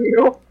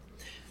 continue.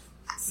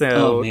 So,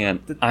 oh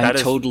man, I'm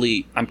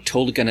totally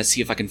gonna see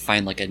if I can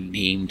find like a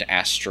named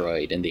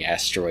asteroid in the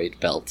asteroid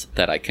belt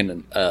that I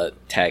can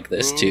tag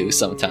this to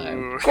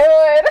sometime.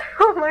 Good!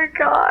 Oh my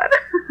god.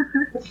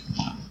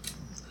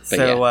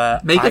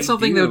 Make it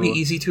something that would be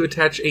easy to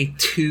attach a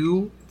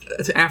to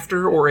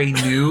after or a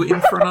new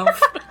in front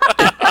of.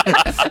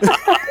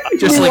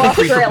 Just like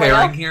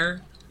pre-preparing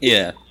here.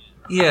 Yeah.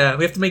 Yeah,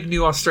 we have to make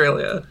New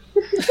Australia.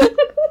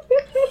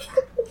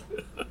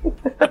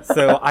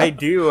 So I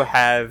do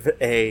have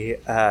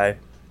a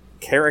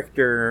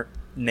character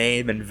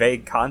name and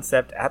vague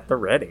concept at the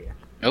ready.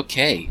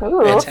 Okay.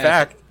 In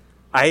fact,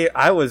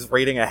 I was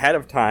reading ahead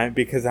of time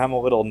because I'm a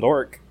little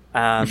nork.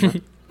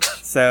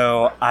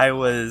 So I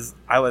was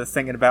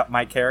thinking about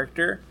my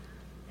character,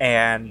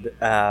 and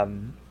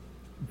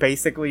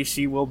basically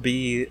she will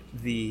be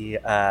the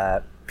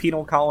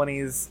penal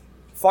colony's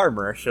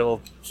farmer.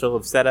 She'll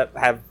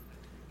have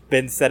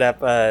been set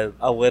up a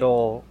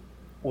little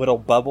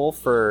bubble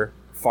for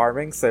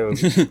farming, so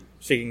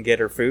she can get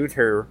her food.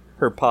 Her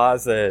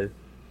pa's a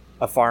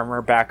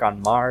farmer back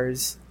on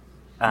Mars,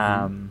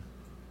 and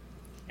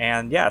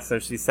yeah, so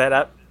she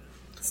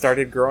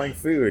started growing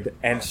food,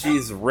 and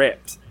she's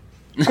ripped.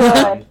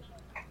 Good.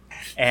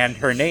 And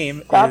her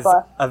name God is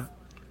bless.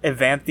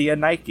 Evanthea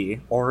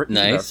Nike, or Eva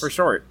Nice. for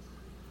short.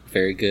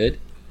 Very good.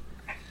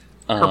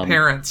 Her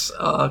parents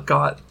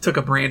took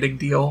a branding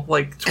deal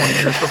like 20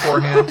 years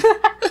beforehand.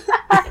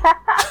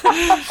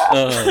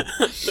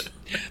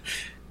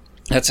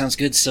 That sounds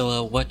good.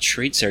 So, what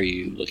traits are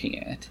you looking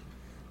at?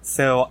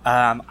 So,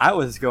 I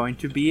was going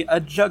to be a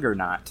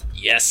juggernaut.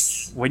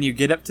 Yes. When you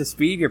get up to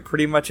speed, you're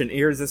pretty much an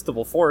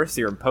irresistible force.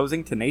 You're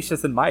imposing,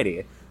 tenacious, and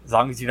mighty. As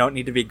long as you don't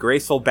need to be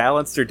graceful,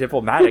 balanced, or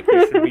diplomatic,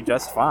 you should be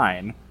just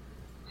fine.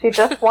 She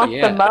just wants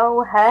Yeah. to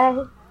mow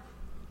hay.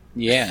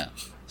 Yeah.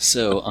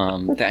 So,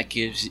 that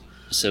gives...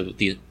 So,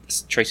 the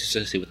traits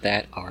associated with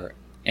that are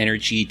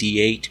energy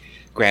D8,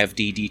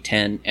 gravity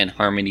D10, and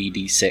harmony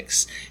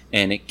D6.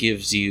 And it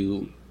gives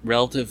you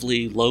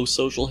relatively low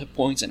social hit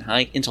points and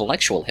high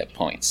intellectual hit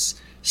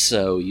points.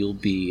 So, you'll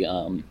be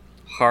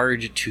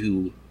hard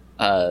to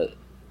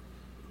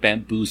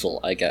bamboozle,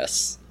 I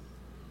guess.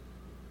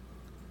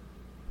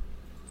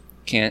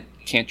 Can't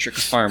trick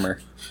a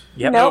farmer.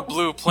 Yep. No Nope.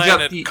 blue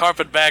planet the-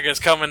 carpetbaggers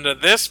coming to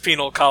this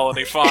penal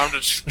colony farm to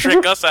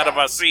trick us out of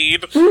our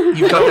seed.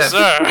 You've got No, that.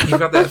 sir. You've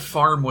got that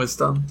farm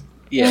wisdom.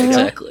 Yeah, Mhm.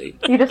 exactly.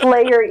 You just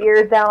lay your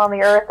ears down on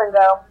the earth and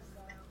go,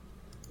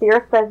 the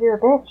earth says you're a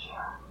bitch.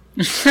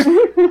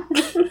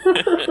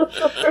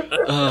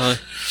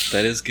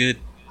 That is good.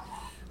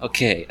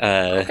 Okay,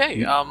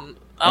 Okay, I'll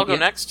go Okay.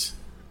 next.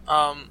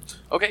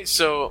 Okay,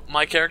 so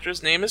my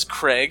character's name is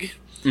Craig,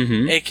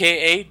 Mm-hmm.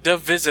 aka the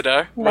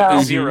Visitor with No.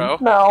 a 0.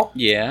 No.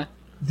 Yeah.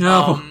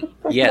 No.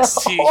 Yes.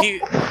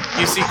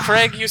 You see,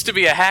 Craig used to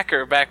be a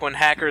hacker back when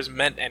hackers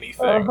meant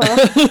anything.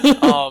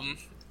 Uh-huh.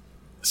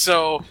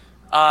 So,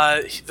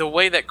 the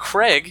way that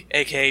Craig,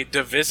 aka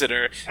the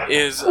Visitor,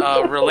 is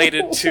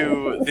related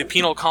to the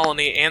penal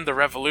colony and the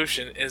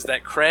revolution is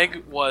that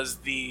Craig was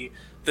the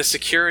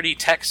security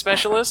tech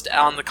specialist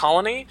on the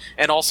colony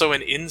and also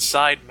an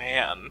inside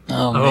man.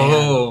 Oh man.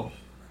 Oh,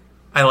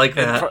 I like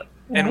that.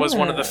 And was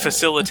one of the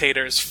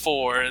facilitators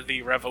for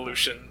the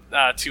revolution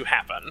to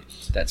happen.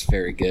 That's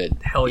very good.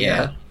 Hell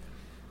yeah.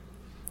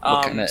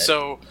 What kinda-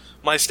 So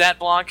my stat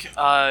block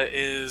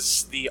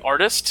is the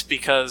artist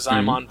because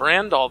I'm Mhm. on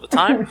brand all the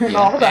time,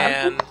 All the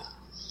time.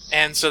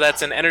 and so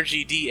that's an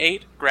energy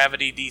D8,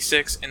 gravity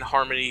D6, and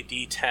harmony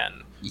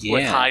D10 with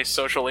Yeah. high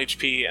social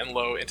HP and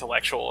low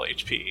intellectual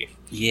HP.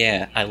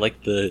 Yeah, I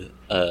like the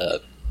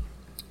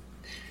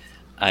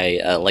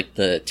I like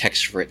the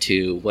text for it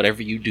too.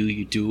 Whatever you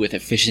do with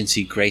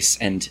efficiency, grace,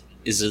 and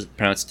is it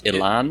pronounced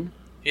Elan?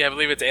 Yeah, I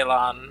believe it's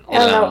Elan. I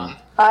don't know. Elan.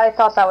 I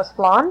thought that was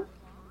flan.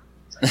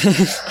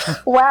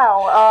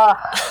 Wow.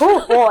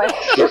 Oh boy.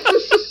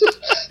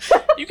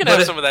 You can But have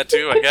it- some of that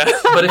too, I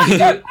guess. But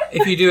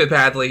if you do it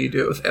badly, you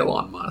do it with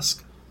Elon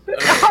Musk.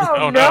 Oh,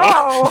 Oh,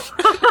 no.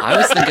 I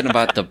was thinking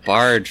about the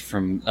bard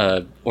from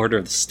Order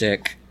of the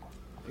Stick.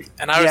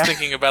 And I was Yeah.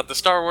 thinking about the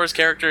Star Wars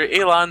character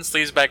Elon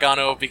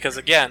Sleazebagano because,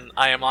 again,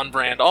 I am on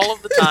brand all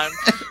of the time,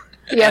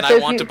 Yeah, and so I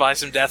if want you, to buy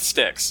some death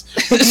sticks.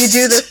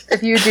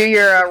 if you do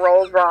your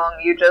rolls wrong,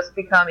 you just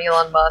become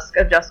Elon Musk,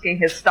 adjusting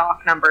his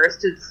stock numbers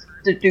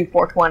to do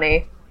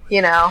 420.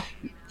 You know.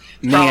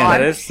 Man,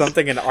 That is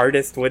something an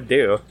artist would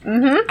do.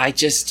 I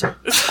just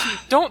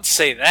Don't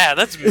say that.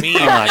 That's mean.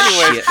 oh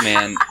Anyway, shit,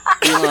 man.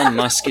 Elon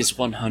Musk is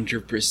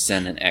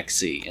 100% an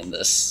XE in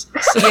this.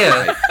 So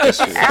Yeah. I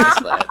just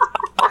realized that.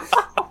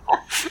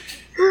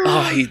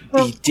 Oh, he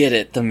did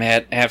it,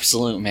 the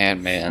absolute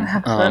madman.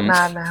 Absolute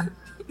madman.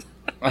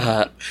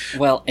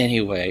 Well,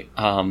 anyway,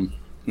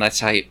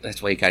 that's why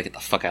you gotta get the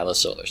fuck out of the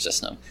solar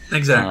system.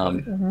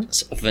 Exactly.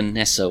 So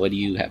Vanessa, what do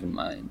you have in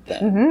mind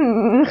then?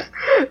 Mhm.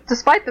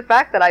 Despite the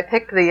fact that I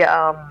picked the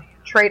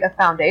trait of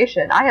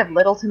foundation, I have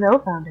little to no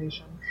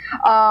foundation.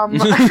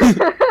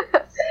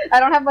 I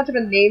don't have much of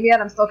a name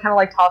yet. I'm still kind of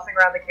like tossing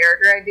around the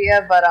character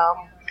idea, but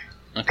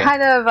Okay.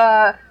 kind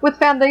of with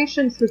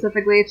foundation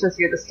specifically, it's just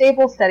you're the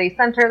stable, steady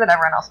center that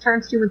everyone else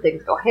turns to when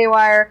things go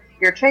haywire.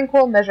 You're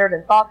tranquil, measured,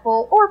 and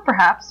thoughtful, or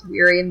perhaps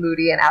weary and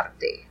moody and out of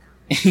date.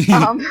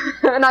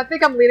 And I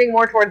think I'm leaning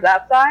more towards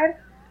that side.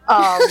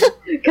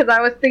 Because I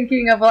was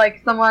thinking of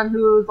like someone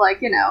who's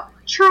like, you know,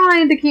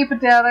 trying to keep it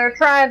together,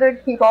 trying to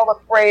keep all the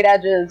frayed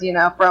edges, you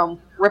know, from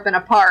ripping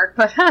apart,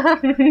 but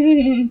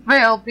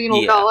failed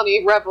penal Yeah.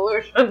 colony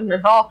revolution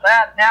and all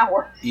that. Now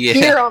we're Yeah.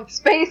 here on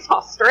space,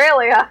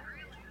 Australia.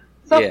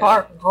 So Yeah.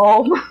 far from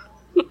home.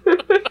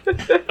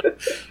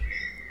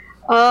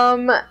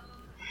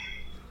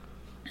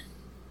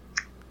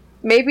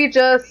 Maybe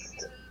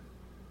just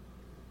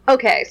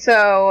okay.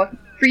 So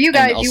for you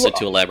guys, And also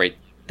to elaborate,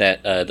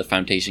 that the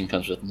foundation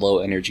comes with low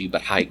energy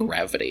but high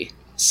gravity.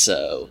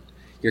 So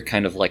you're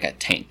kind of like a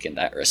tank in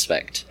that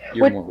respect.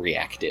 You're more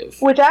reactive.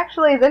 Which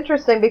actually is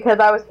interesting because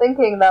I was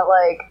thinking that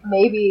like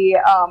maybe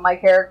my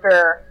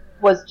character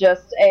was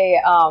just a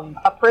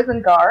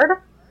prison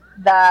guard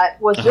that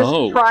was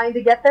just trying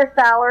to get their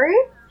salary,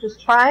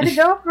 just trying to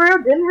go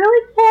through, didn't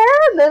really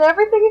care, and then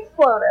everything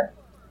exploded.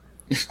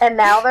 And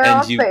now they're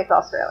on Space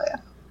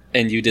Australia.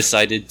 And you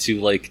decided to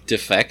like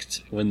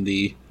defect when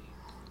the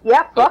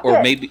fuck or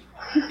it. maybe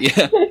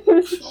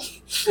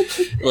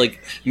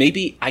like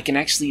maybe I can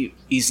actually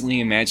easily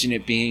imagine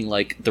it being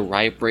like the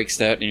riot breaks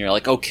out and you're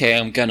like, okay,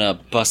 I'm gonna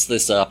bust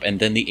this up, and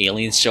then the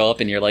aliens show up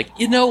and you're like,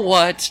 you know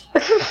what?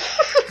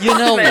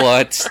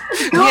 What?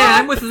 Yeah,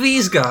 I'm with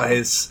these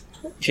guys.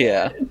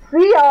 Yeah.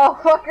 See y'all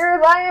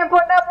fuckers, I ain't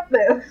putting up with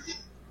this.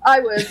 I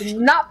was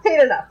not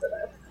paid enough for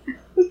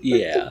this.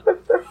 Yeah.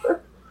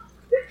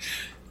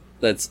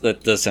 That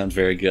does sound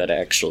very good,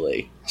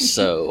 actually.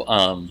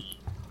 So,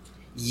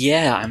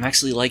 yeah, I'm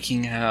actually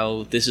liking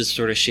how this is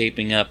sort of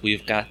shaping up. We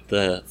got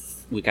the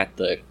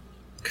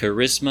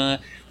charisma,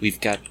 we've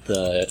got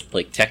the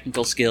like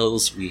technical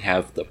skills, we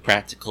have the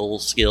practical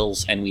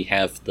skills, and we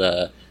have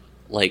the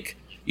like.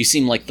 You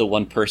seem like the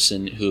one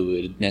person who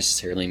would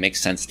necessarily make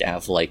sense to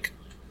have like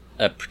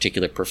a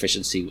particular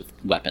proficiency with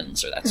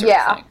weapons or that sort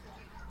of thing.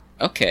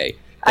 Okay,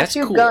 that's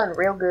cool. I shoot gun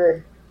real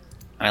good.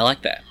 I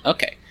like that.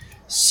 Okay,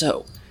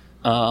 so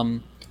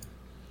on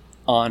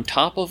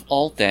top of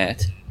all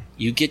that,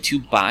 you get to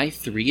buy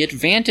 3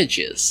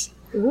 advantages.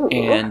 Ooh.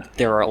 And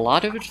there are a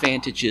lot of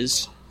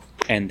advantages,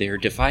 and they're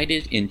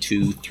divided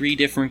into 3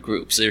 different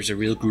groups. There's a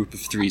real group of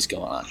 3s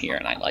going on here,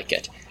 and I like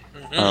it.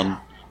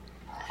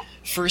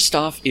 First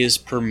off is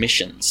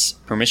permissions.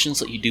 Permissions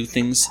let you do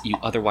things you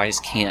otherwise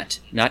can't.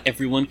 Not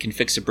everyone can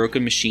fix a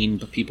broken machine,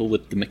 but people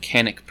with the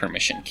mechanic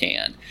permission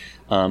can.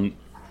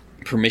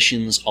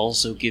 Permissions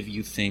also give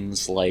you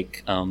things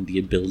like the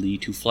ability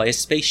to fly a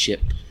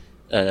spaceship,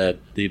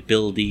 the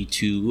ability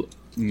to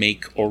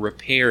make or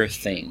repair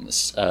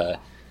things,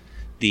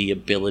 the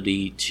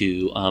ability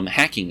to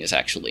hacking is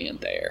actually in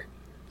there.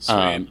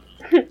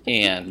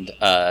 And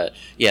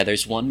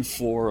there's one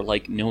for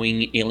like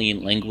knowing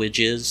alien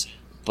languages,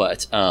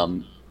 but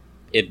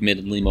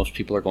admittedly most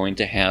people are going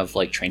to have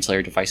like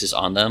translator devices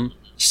on them,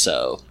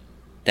 so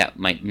that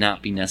might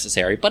not be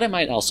necessary, but it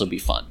might also be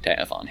fun to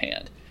have on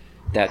hand.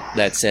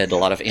 That said, a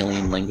lot of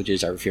alien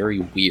languages are very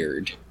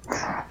weird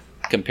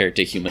compared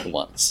to human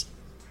ones.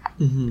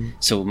 Mm-hmm.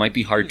 So it might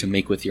be hard to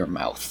make with your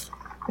mouth.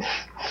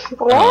 That's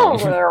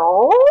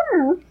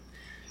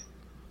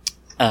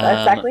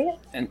exactly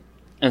it.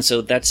 And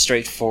so that's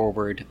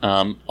straightforward.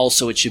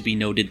 Also, it should be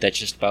noted that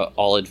just about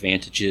all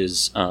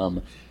advantages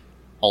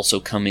also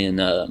come in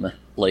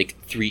like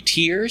 3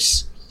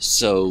 tiers.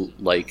 So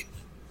like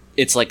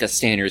it's like a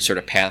standard sort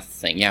of path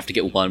thing. You have to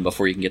get 1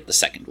 before you can get the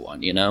second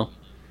one, you know?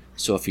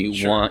 So if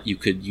you want, you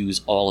could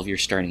use all of your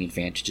starting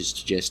advantages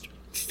to just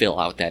fill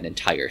out that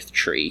entire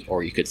tree,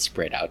 or you could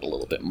spread out a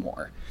little bit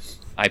more.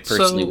 I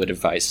personally would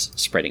advise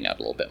spreading out a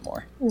little bit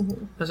more.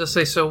 Mm-hmm. I was just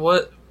say, so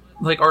what,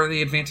 like, are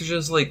the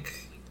advantages,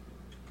 like,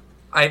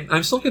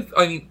 I'm still good,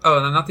 I mean,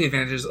 not the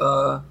advantages,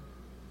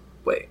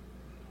 wait.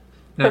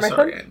 No,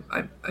 sorry,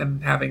 I'm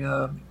having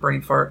a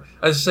brain fart.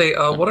 I was just say,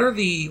 what are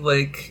the,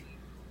 like,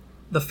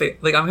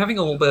 I'm having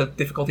a little bit of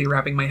difficulty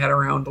wrapping my head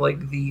around,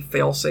 like, the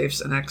fail-safes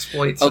and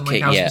exploits and,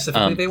 like, how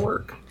specifically they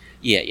work.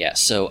 Yeah,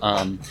 so,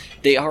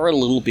 they are a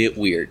little bit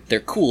weird. They're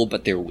cool,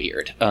 but they're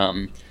weird.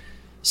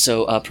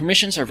 So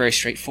permissions are very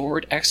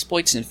straightforward.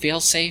 Exploits and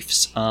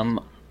fail-safes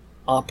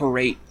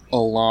operate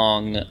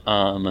along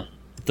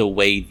the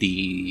way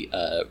the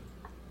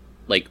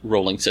like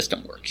rolling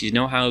system works. You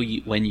know how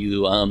when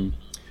you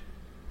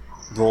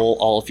roll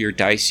all of your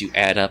dice, you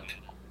add up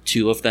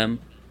 2 of them,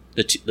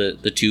 the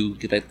two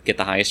that get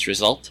the highest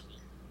result.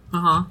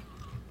 Well,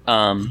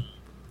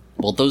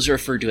 those are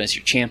referred to as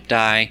your champ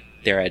die.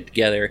 They're added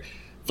together.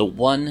 The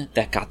one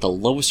that got the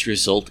lowest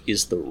result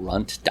is the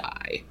runt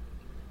die.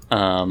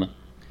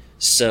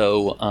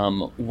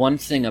 So one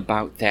thing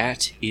about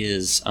that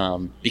is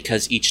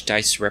because each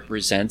dice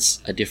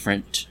represents a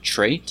different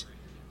trait,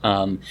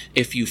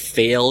 if you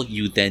fail,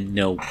 you then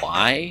know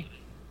why.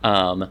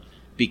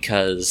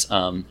 Because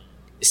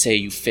say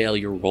you fail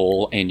your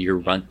roll and your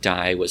runt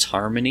die was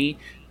harmony,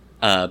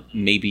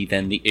 maybe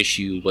then the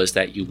issue was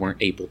that you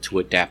weren't able to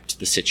adapt to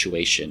the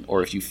situation.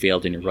 Or if you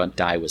failed and your runt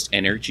die was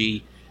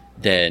energy,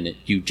 then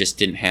you just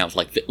didn't have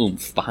like the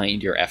oomph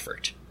behind your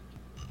effort.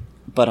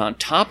 But on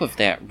top of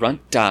that,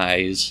 runt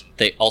dies,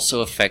 they also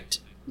affect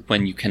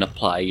when you can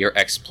apply your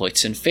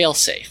exploits and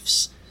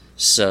fail-safes.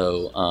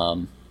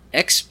 So,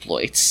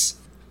 exploits,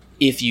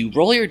 if you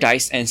roll your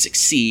dice and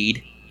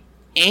succeed,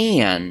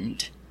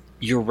 and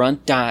your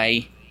runt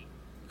die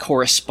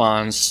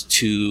corresponds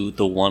to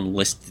the one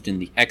listed in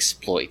the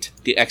exploit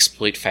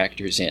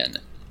factors in.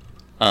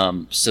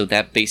 So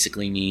that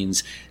basically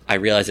means, I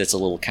realize that's a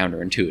little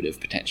counterintuitive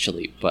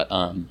potentially, but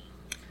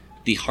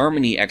the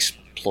harmony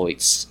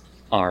exploits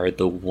are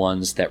the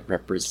ones that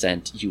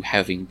represent you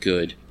having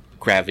good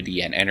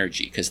gravity and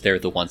energy, because they're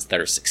the ones that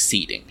are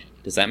succeeding.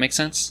 Does that make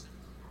sense?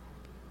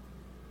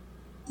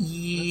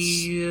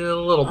 Yeah,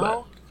 a little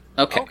bit.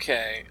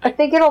 Okay. I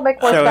think it'll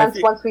make more So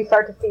sense once we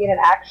start to see it in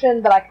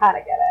action, but I kind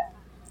of get it.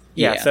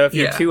 Yeah, so if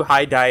you're Yeah. 2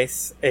 high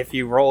dice, if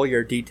you roll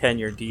your d10,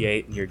 your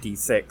d8, and your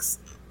d6,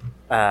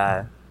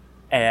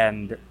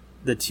 and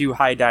the 2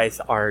 high dice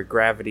are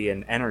gravity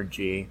and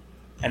energy,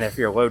 and if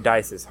your low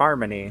dice is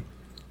harmony,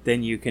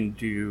 then you can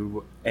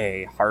do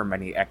a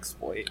harmony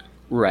exploit.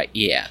 Right,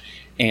 yeah.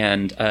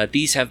 And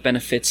these have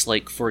benefits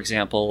like, for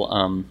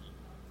example,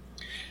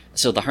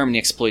 so the harmony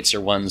exploits are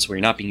ones where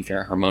you're not being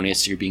very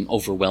harmonious, you're being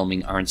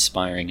overwhelming,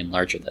 awe-inspiring, and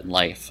larger than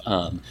life.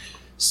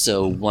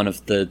 So one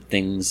of the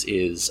things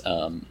is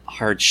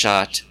hard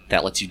shot,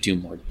 that lets you do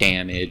more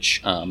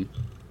damage.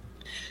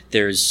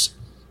 There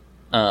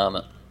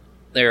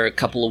are a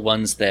couple of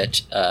ones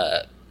that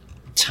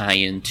tie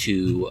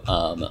into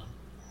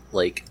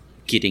like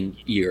getting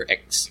your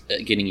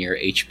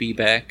HP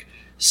back.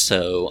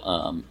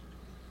 So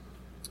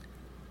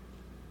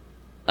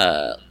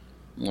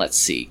let's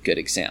see, good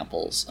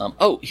examples.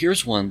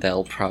 Here's one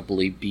that'll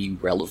probably be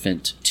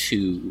relevant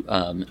to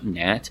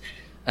Nat.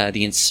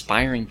 The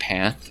inspiring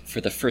path,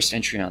 for the first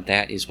entry on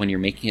that, is when you're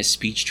making a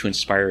speech to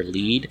inspire a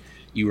lead,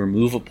 you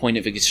remove a point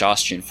of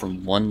exhaustion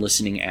from one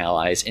listening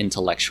ally's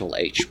intellectual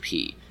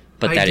HP.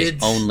 But that is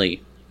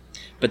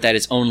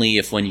only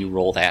if when you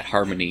roll that,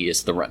 harmony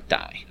is the runt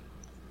die.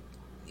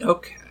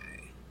 Okay.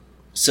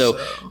 So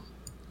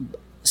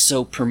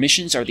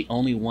permissions are the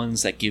only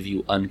ones that give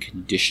you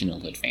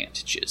unconditional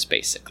advantages,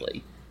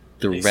 basically.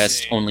 The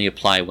rest only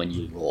apply when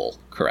you roll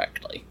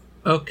correctly.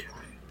 Okay.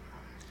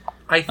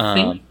 I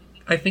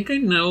think I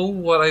know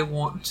what I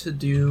want to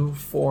do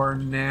for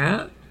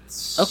Nat.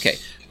 Okay,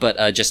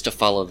 but just to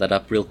follow that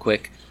up real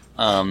quick,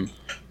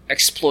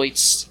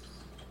 exploits,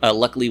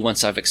 luckily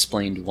once I've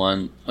explained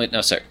one... Wait,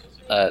 no, sorry.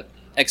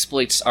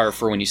 Exploits are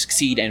for when you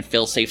succeed, and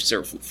fail-safes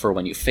are for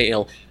when you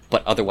fail,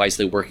 but otherwise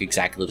they work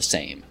exactly the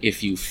same.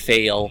 If you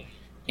fail,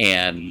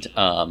 and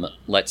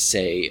let's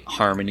say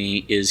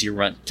Harmony is your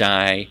runt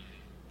die,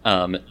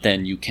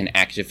 then you can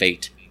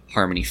activate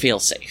Harmony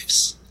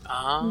fail-safes.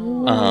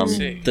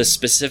 The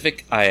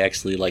specific, I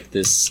actually like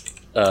this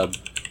to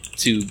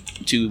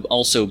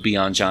also be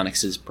on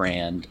Jonix's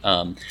brand.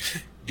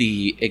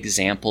 The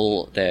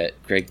example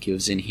that Greg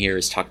gives in here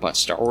is talk about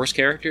Star Wars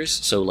characters.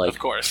 So, like, of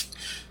course,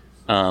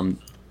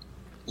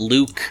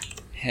 Luke,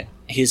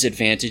 his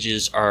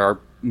advantages are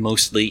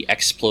mostly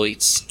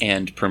exploits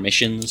and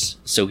permissions,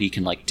 so he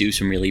can like do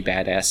some really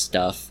badass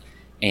stuff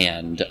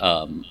and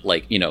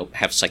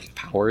have psychic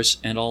powers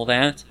and all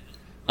that.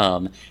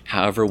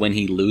 However, when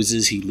he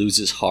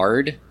loses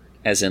hard,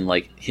 as in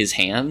like his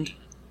hand.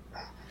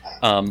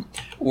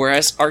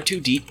 Whereas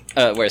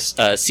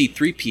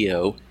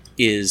C-3PO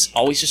is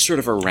always just sort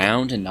of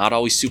around and not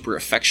always super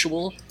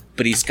effectual,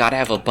 but he's got to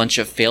have a bunch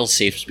of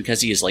fail-safes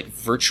because he is like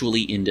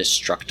virtually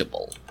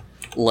indestructible.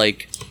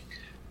 Like,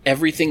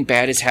 everything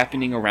bad is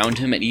happening around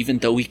him, and even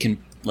though he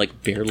can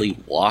like barely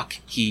walk,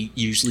 he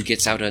usually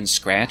gets out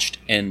unscratched,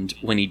 and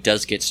when he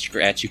does get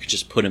scratched, you can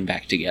just put him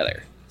back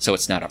together, so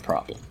it's not a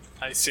problem.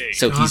 I see.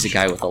 So he's a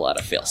guy with a lot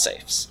of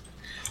fail-safes.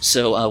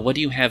 So what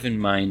do you have in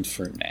mind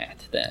for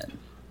Matt, then?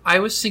 I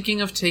was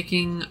thinking of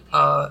taking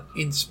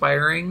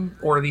Inspiring,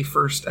 or the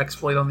first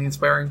exploit on the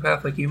Inspiring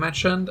path, like you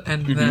mentioned,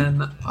 and then,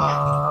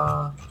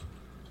 let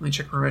me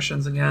check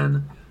permissions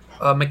again.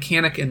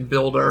 Mechanic and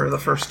Builder, the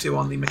first two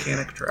on the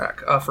Mechanic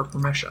track, for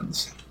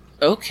permissions.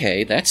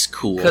 Okay, that's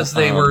cool. Because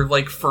they were,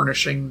 like,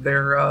 furnishing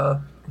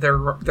their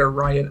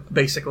riot,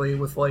 basically,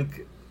 with,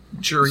 like,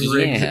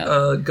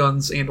 jury-rigged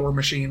guns and or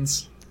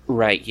machines.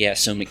 Right, yeah,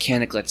 so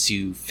Mechanic lets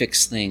you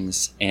fix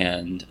things,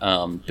 and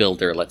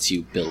Builder lets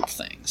you build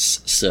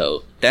things.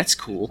 So that's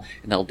cool,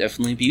 and that'll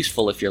definitely be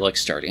useful if you're, like,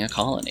 starting a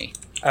colony.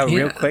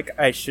 Real quick,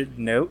 I should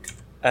note,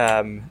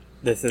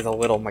 this is a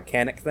little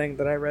mechanic thing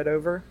that I read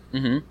over.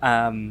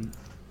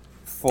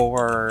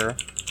 For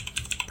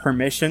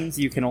permissions,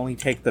 you can only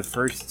take the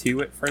first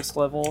two at first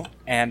level,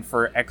 and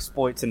for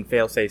exploits and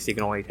failsafes, you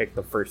can only take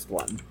the first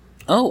one.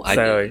 Oh,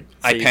 I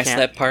passed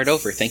that part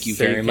over. Thank you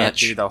very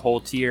much. You can't do the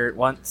whole tier at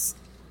once.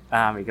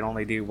 You can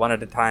only do one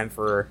at a time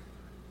for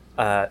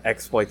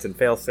exploits and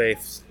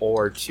failsafes,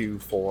 or two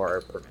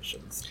for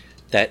permissions.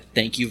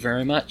 Thank you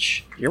very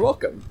much. You're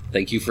welcome.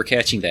 Thank you for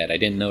catching that. I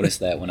didn't notice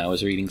that when I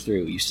was reading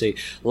through. You say,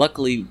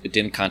 luckily, it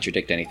didn't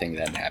contradict anything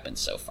that happened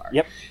so far.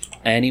 Yep.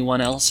 Anyone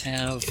else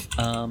have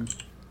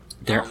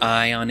their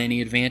eye on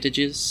any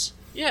advantages?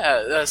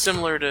 Yeah,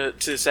 similar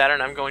to Saturn,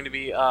 I'm going to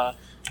be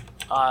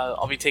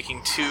I'll be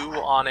taking 2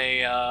 on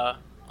a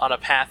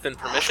path in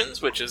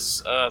permissions, which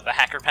is the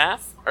hacker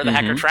path, or the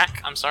hacker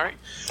track. I'm sorry,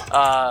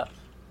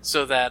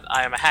 so that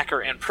I am a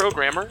hacker and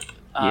programmer.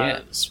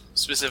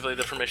 Specifically,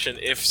 the permission: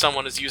 if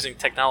someone is using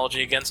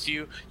technology against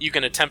you, you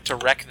can attempt to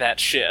wreck that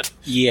shit.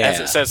 Yeah, as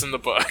it says in the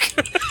book.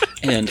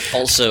 And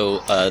also,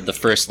 the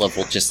first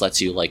level just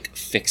lets you like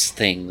fix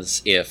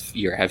things if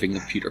you're having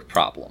computer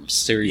problems.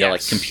 So you're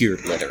like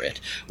computer literate,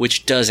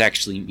 which does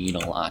actually mean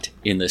a lot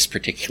in this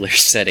particular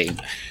setting.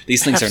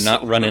 These things are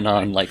not running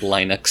on like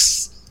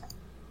Linux.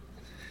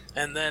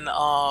 And then,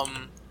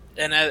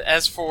 and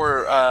as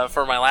for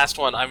my last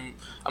one,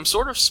 I'm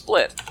sort of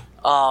split.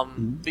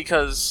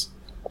 because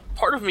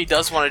part of me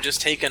does want to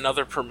just take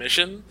another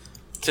permission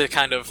to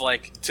kind of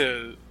like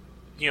to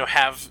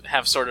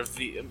have sort of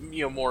the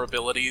more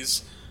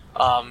abilities,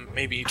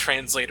 maybe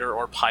translator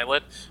or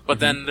pilot, but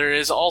then there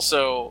is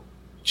also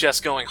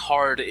just going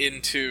hard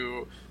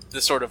into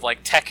the sort of like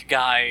tech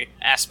guy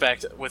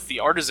aspect with the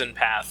artisan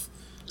path.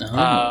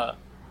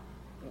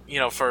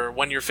 For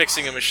when you're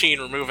fixing a machine,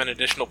 remove an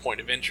additional point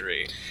of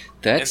injury.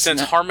 And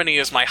since Harmony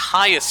is my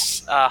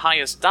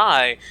highest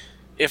die,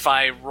 if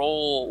I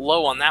roll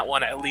low on that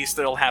one, at least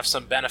it'll have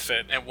some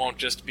benefit and won't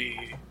just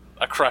be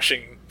a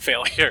crushing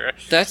failure.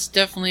 That's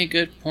definitely a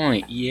good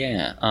point.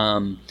 Yeah.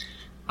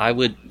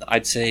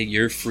 I'd say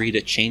you're free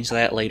to change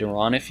that later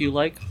on if you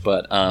like,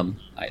 but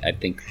I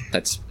think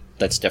that's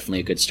definitely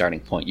a good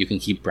starting point. You can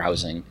keep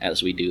browsing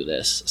as we do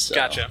this. So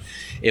gotcha.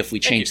 If we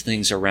change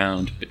things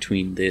around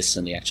between this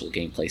and the actual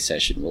gameplay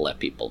session, we'll let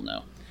people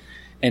know.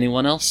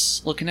 Anyone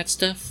else looking at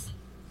stuff?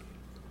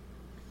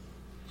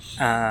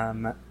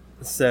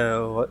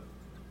 So,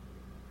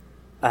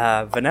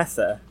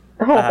 Vanessa.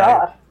 Oh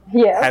God.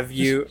 Yeah. Have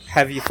you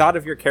thought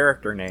of your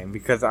character name?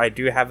 Because I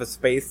do have a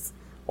space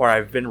where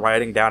I've been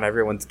writing down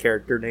everyone's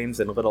character names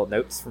in little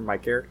notes from my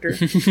character.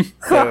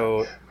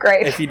 So,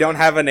 great. If you don't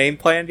have a name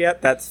planned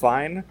yet, that's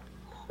fine.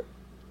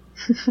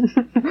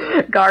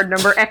 Guard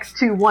number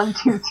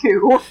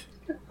X2122.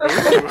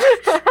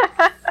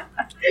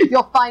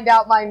 You'll find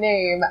out my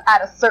name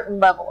at a certain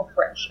level of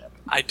friendship.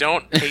 I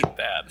don't hate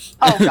that.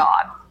 Oh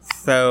God.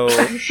 So,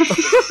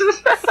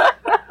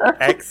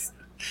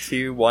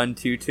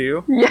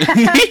 X2122. Yeah.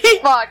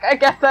 Fuck, I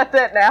guess that's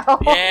it now.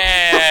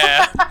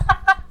 Yeah.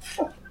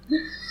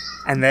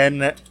 And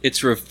then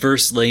it's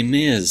reverse Les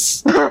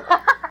Mis.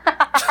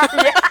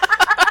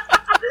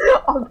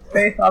 On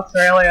Space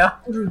Australia.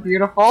 This is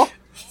beautiful.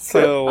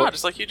 So,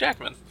 just like Hugh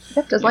Jackman.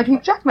 Yep, just like Hugh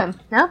Jackman.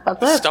 Yeah,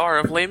 that's it. Star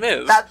of Les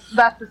Mis.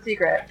 That's the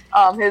secret.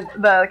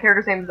 The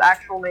character's name, his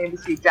actual name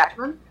is Hugh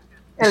Jackman.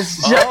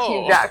 It's just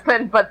Hugh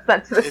Jackman, but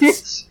sent to the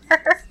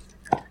future.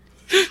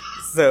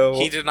 So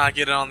he did not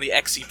get it on the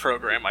XE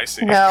program, I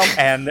see. No.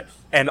 And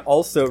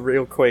also,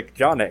 real quick,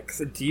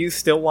 Jonix, do you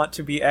still want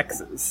to be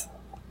X's?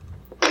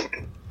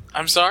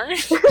 I'm sorry?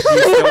 Do you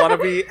still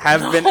want to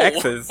have been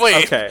X's?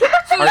 Wait. Okay.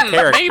 Our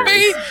characters.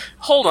 Maybe?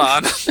 Hold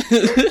on.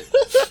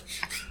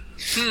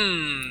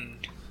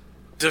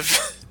 The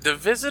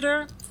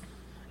Visitor?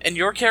 And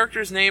your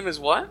character's name is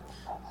what?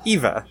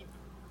 Eva.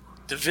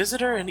 The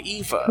Visitor and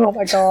Eva. Oh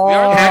my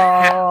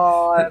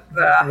God.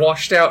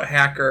 Washed out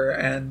hacker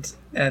and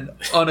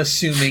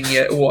unassuming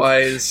yet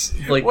wise.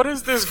 Like, what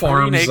is this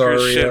farm Green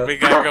Acres Zarya shit we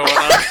got going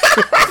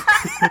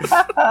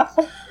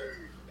on?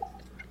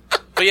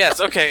 But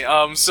yes, okay,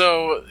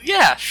 so,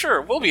 yeah,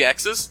 sure, we'll be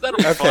X's. That'll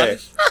be fun.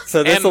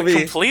 So this will be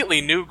completely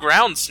new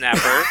ground,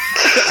 Snapper.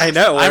 I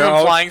know. I'm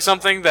implying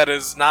something that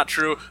is not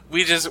true.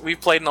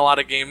 We've played in a lot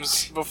of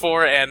games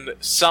before, and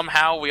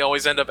somehow we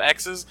always end up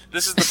X's.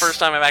 This is the first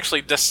time I'm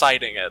actually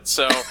deciding it,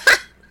 so...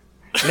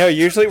 No,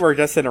 usually we're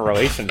just in a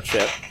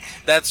relationship.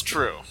 That's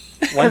true.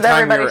 One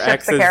time we everybody were ships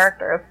X's. the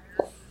characters.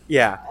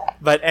 Yeah,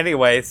 but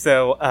anyway,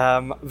 so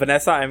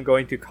Vanessa, I'm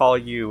going to call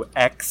you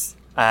X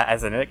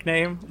as a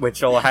nickname,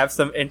 which will have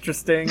some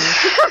interesting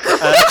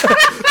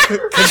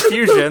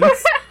confusions.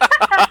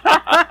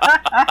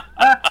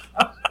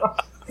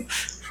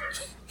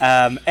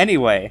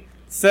 Anyway,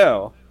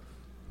 so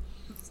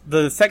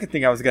the second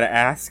thing I was going to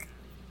ask,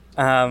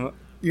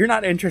 you're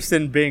not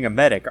interested in being a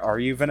medic, are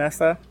you,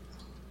 Vanessa?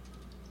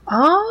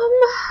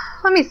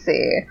 Let me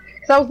see.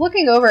 Because I was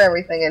looking over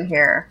everything in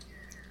here.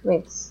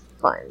 Let's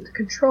find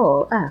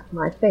Control F,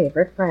 my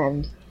favorite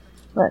friend.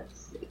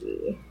 Let's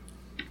see.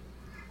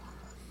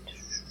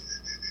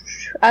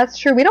 That's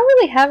true. We don't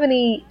really have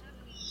any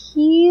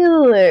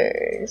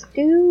healers,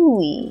 do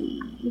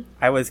we?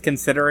 I was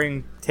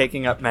considering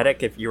taking up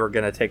medic if you were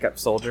going to take up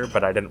soldier,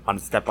 but I didn't want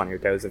to step on your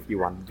toes if you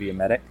wanted to be a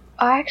medic.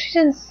 I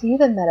actually didn't see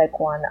the medic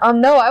one.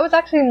 No, I was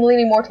actually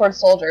leaning more towards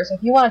soldier, so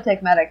if you want to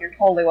take medic, you're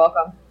totally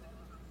welcome.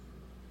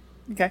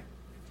 Okay.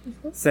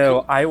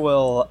 So I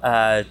will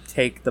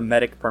take the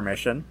medic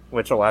permission,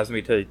 which allows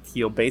me to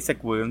heal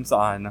basic wounds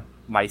on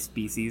my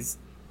species.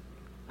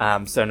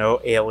 So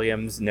no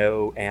aliens,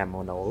 no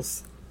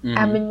aminals.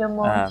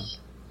 Aminals.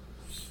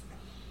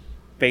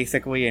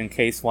 Basically, in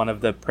case one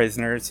of the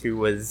prisoners who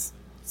was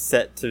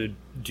set to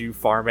do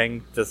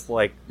farming just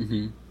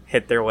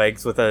hit their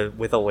legs with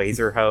a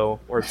laser hoe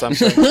or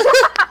something.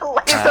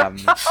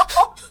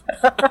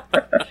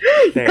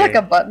 Like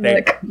a button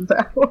that comes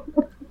out.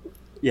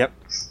 Yep.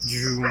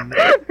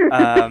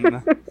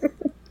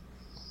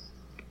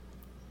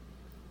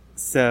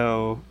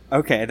 So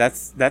okay,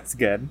 that's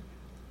good.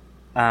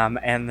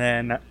 And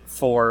then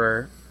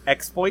for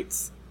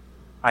exploits,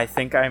 I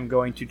think I'm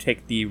going to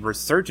take the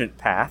Resurgent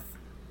path,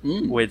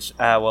 which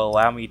will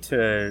allow me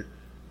to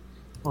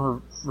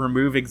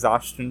remove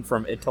exhaustion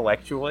from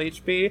intellectual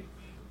HP,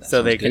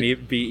 so they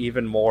can be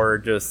even more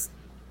just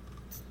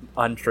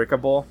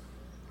untrickable.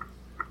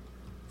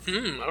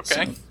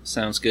 Okay.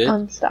 Sounds good.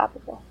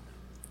 Unstoppable.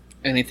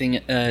 Anything,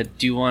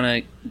 do you want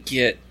to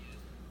get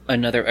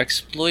another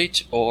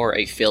exploit or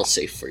a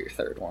failsafe for your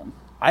third one?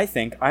 I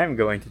think I'm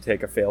going to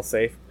take a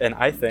failsafe, and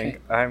I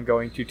think I'm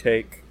going to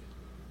take...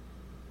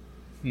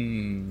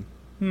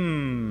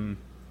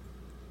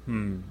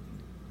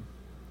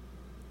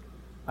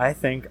 I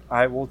think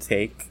I will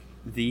take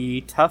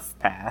the tough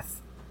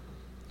path.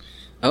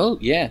 Oh,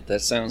 yeah,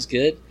 that sounds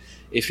good.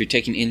 If you're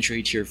taking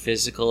injury to your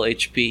physical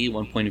HP,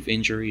 1 point of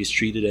injury is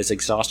treated as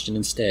exhaustion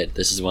instead.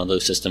 This is one of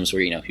those systems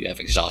where, you have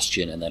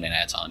exhaustion and then it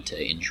adds on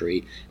to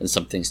injury, and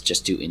some things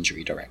just do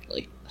injury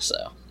directly.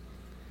 So,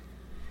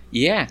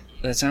 yeah,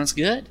 that sounds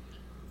good.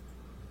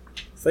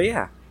 So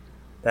yeah,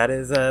 that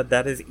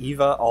is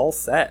Eva all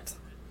set.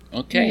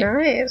 Okay.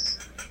 Nice.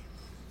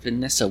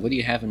 Vanessa, what do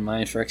you have in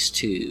mind for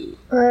X2?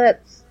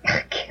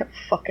 I can't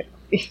fucking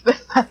believe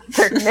that's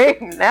their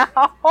name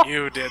now.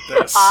 You did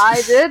this.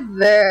 I did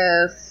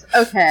this.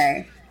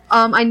 Okay.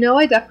 I know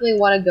I definitely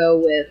want to go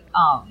with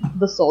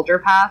the soldier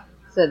path,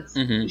 since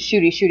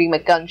shooty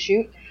McGun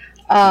shoot.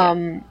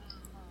 I'm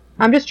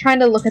just trying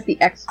to look at the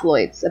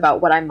exploits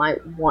about what I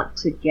might want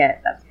to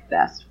get that's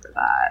best for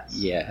that.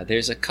 Yeah,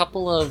 there's a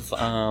couple of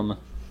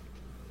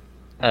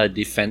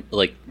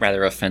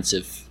rather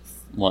offensive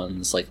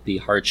ones, like the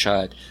hard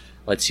shot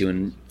lets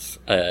you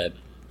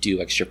do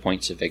extra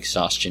points of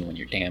exhaustion when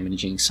you're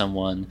damaging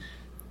someone.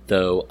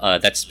 Though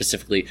that's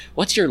specifically,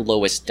 what's your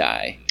lowest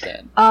die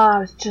then? I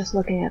was just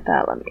looking at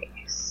that. Let me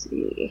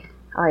see.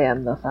 I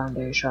am the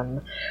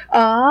foundation.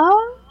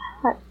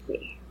 Let's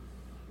see.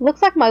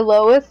 Looks like my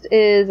lowest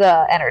is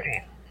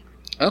energy.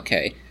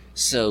 Okay,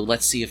 so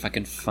let's see if I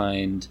can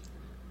find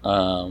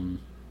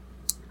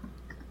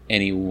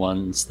any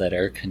ones that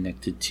are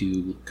connected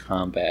to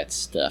combat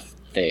stuff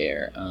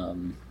there.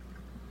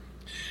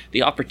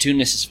 The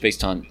opportunist is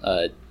based on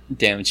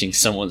damaging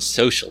someone's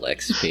social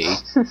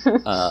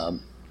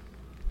XP.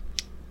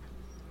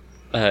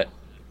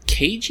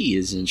 KG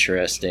is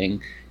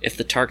interesting. If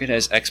the target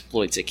has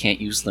exploits, it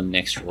can't use them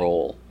next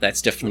roll.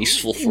 That's definitely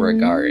useful for a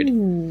guard. You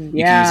can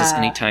use this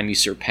anytime you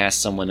surpass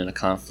someone in a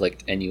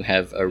conflict and you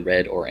have a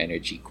red or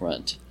energy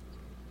grunt.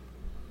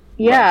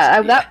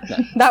 Yeah,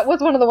 that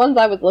was one of the ones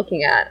I was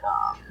looking at.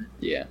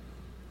 Yeah.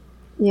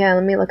 Yeah,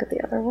 let me look at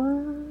the other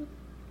one.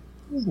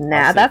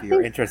 Nah, also, that's... if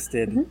you're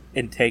interested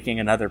in taking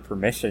another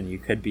permission, you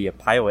could be a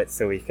pilot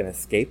so we can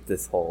escape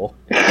this hole.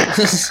 No,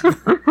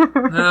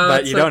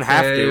 But you don't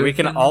have to. We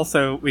can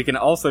can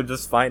also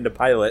just find a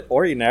pilot,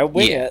 or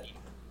wing it.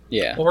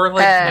 Yeah. Or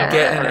get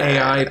an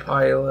AI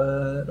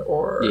pilot,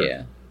 or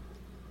Yeah.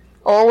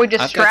 Or we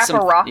just I've got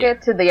strap a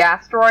rocket to the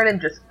asteroid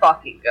and just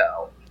fucking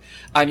go.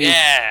 I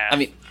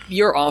mean,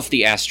 you're off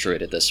the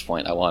asteroid at this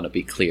point, I want to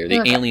be clear.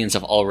 The aliens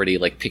have already,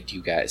 picked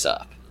you guys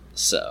up.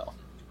 So,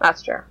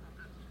 That's true.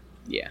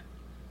 yeah.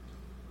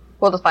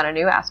 We'll just find a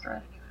new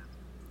asteroid.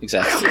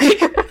 Exactly.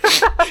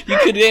 You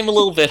could aim a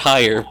little bit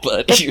higher,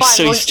 but It's you're fine.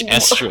 so used to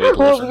asteroid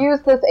We'll living. use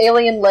this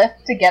alien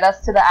lift to get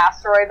us to the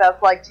asteroid that's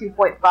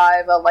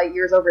 2.5 light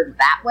years over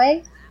that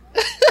way.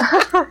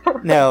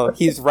 No,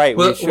 he's right.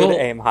 We should we'll-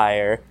 aim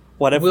higher.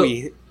 What if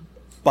we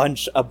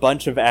bunch a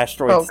bunch of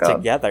asteroids God.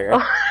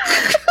 together?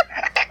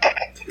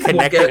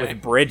 Connect it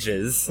with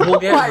bridges. We'll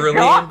get my really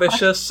God.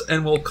 ambitious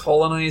and we'll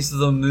colonize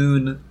the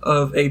moon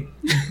of a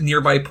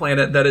nearby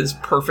planet that is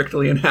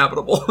perfectly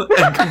inhabitable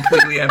and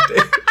completely empty.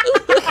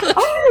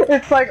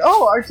 It's like,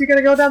 oh, aren't you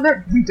gonna go down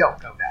there? We don't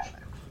go down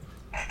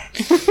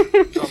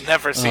there. You'll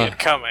never see it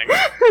coming.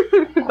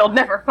 They'll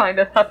never find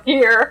us up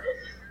here.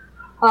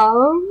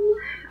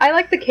 I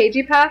like the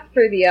KG path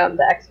for the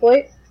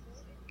exploits.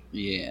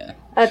 Yeah.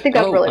 I think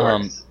that really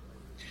works.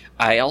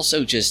 I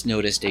also just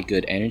noticed a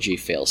good energy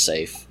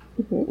failsafe,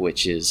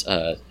 which is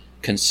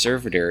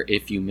Conservator.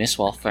 If you miss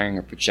while firing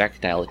a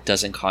projectile, it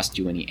doesn't cost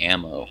you any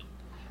ammo.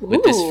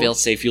 With this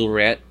failsafe, you'll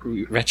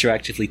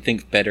retroactively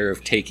think better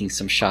of taking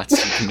some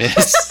shots you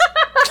miss.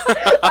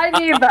 I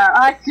need that.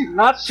 I do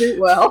not shoot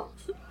well.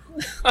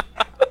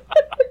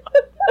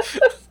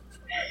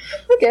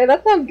 Okay,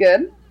 that sounds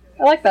good.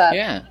 I like that.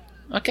 Yeah.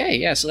 Okay,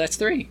 yeah, so that's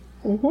 3.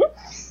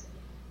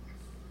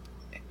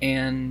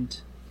 And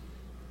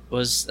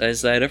is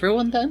that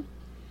everyone then?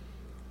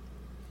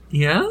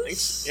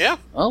 Yes? Yeah.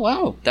 Oh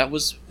wow, that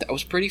was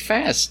pretty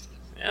fast.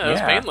 Yeah, that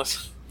was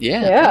painless.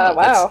 Yeah. Yeah,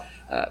 wow.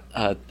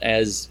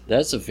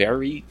 That's a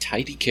very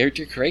tidy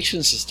character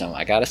creation system,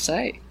 I gotta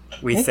say.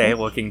 We say,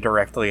 looking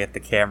directly at the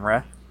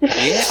camera.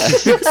 Yeah.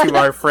 To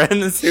our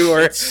friends who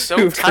are So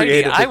who've tiny,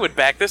 created I would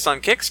back this on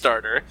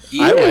Kickstarter.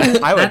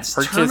 I would That's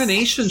purchase.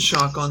 Termination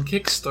Shock on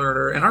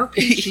Kickstarter, an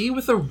RPG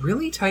with a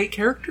really tight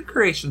character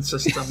creation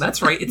system.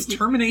 That's right, it's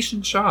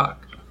Termination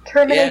Shock.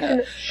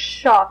 Termination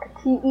Shock.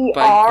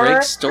 By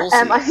Greg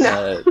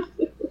T-E-R-M-I-N-O. Stolze,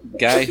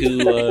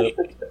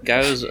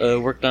 guy who's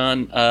worked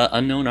on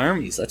Unknown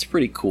Armies. That's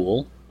pretty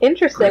cool.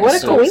 Interesting. What a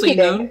So- coinky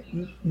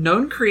dink.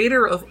 known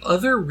creator of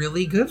other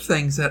really good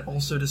things that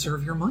also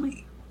deserve your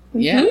money.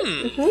 Yeah.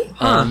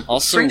 Also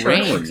Strange how that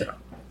Rain. works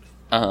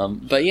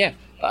out. But yeah.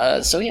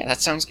 So yeah,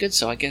 that sounds good.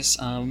 So I guess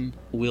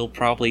we'll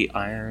probably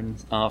iron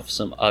off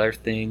some other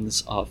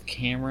things off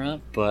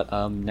camera, but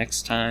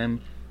next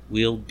time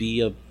we'll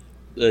be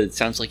it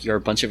sounds like you're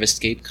a bunch of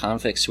escaped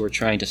convicts who are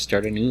trying to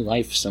start a new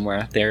life somewhere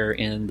out there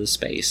in the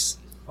space.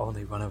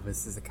 Only one of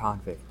us is a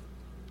convict.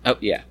 Oh,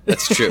 yeah,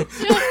 that's true.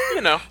 You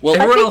know. Well,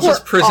 Everyone else is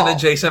we're prison all-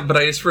 adjacent, but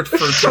I just refer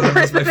to them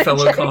as my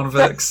fellow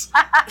convicts.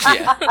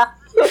 yeah.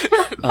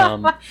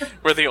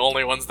 We're the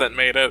only ones that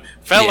made it.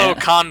 Fellow Yeah.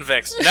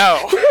 convicts,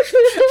 no!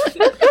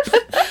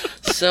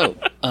 So,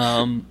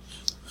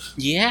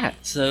 yeah,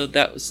 so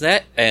that was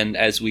that. And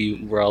as we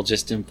were all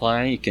just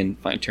implying, you can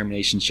find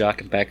Termination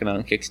Shock and back it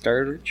on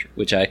Kickstarter,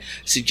 which I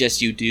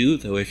suggest you do,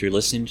 though if you're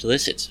listening to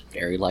this, it's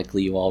very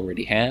likely you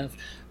already have.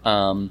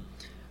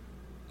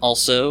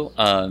 Also,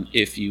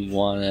 if you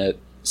want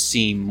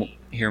to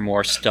hear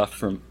more stuff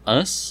from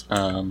us,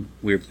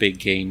 we're Big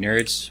Gay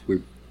Nerds.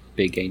 We're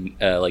Big Gay,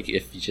 like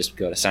if you just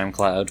go to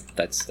SoundCloud,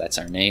 that's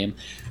our name.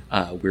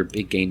 We're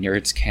Big Gay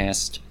Nerds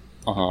Cast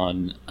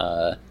on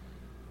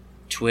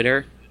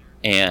Twitter,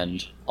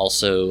 and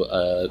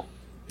also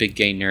Big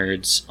Gay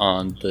Nerds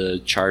on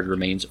the Charred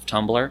Remains of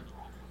Tumblr.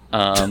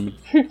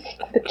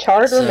 The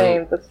charred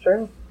remains, that's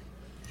true.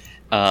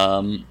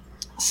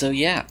 So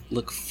yeah,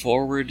 look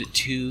forward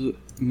to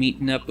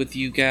meeting up with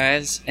you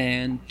guys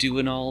and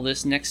doing all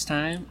this next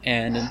time.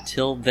 And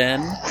until then,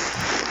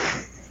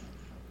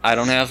 I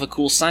don't have a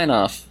cool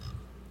sign-off.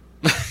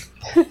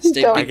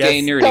 Stay Don't- big, gay,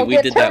 and nerdy. Don't We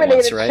get did that once,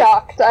 terminated right?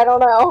 shocked, I don't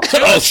know.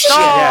 Oh, shit.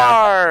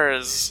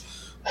 Stars!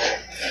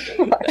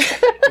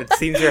 It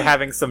seems you're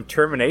having some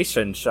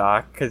termination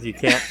shock because you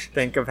can't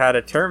think of how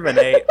to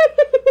terminate.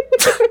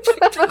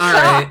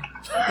 Alright,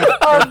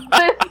 Of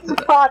this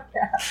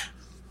podcast.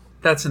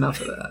 that's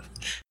enough of that.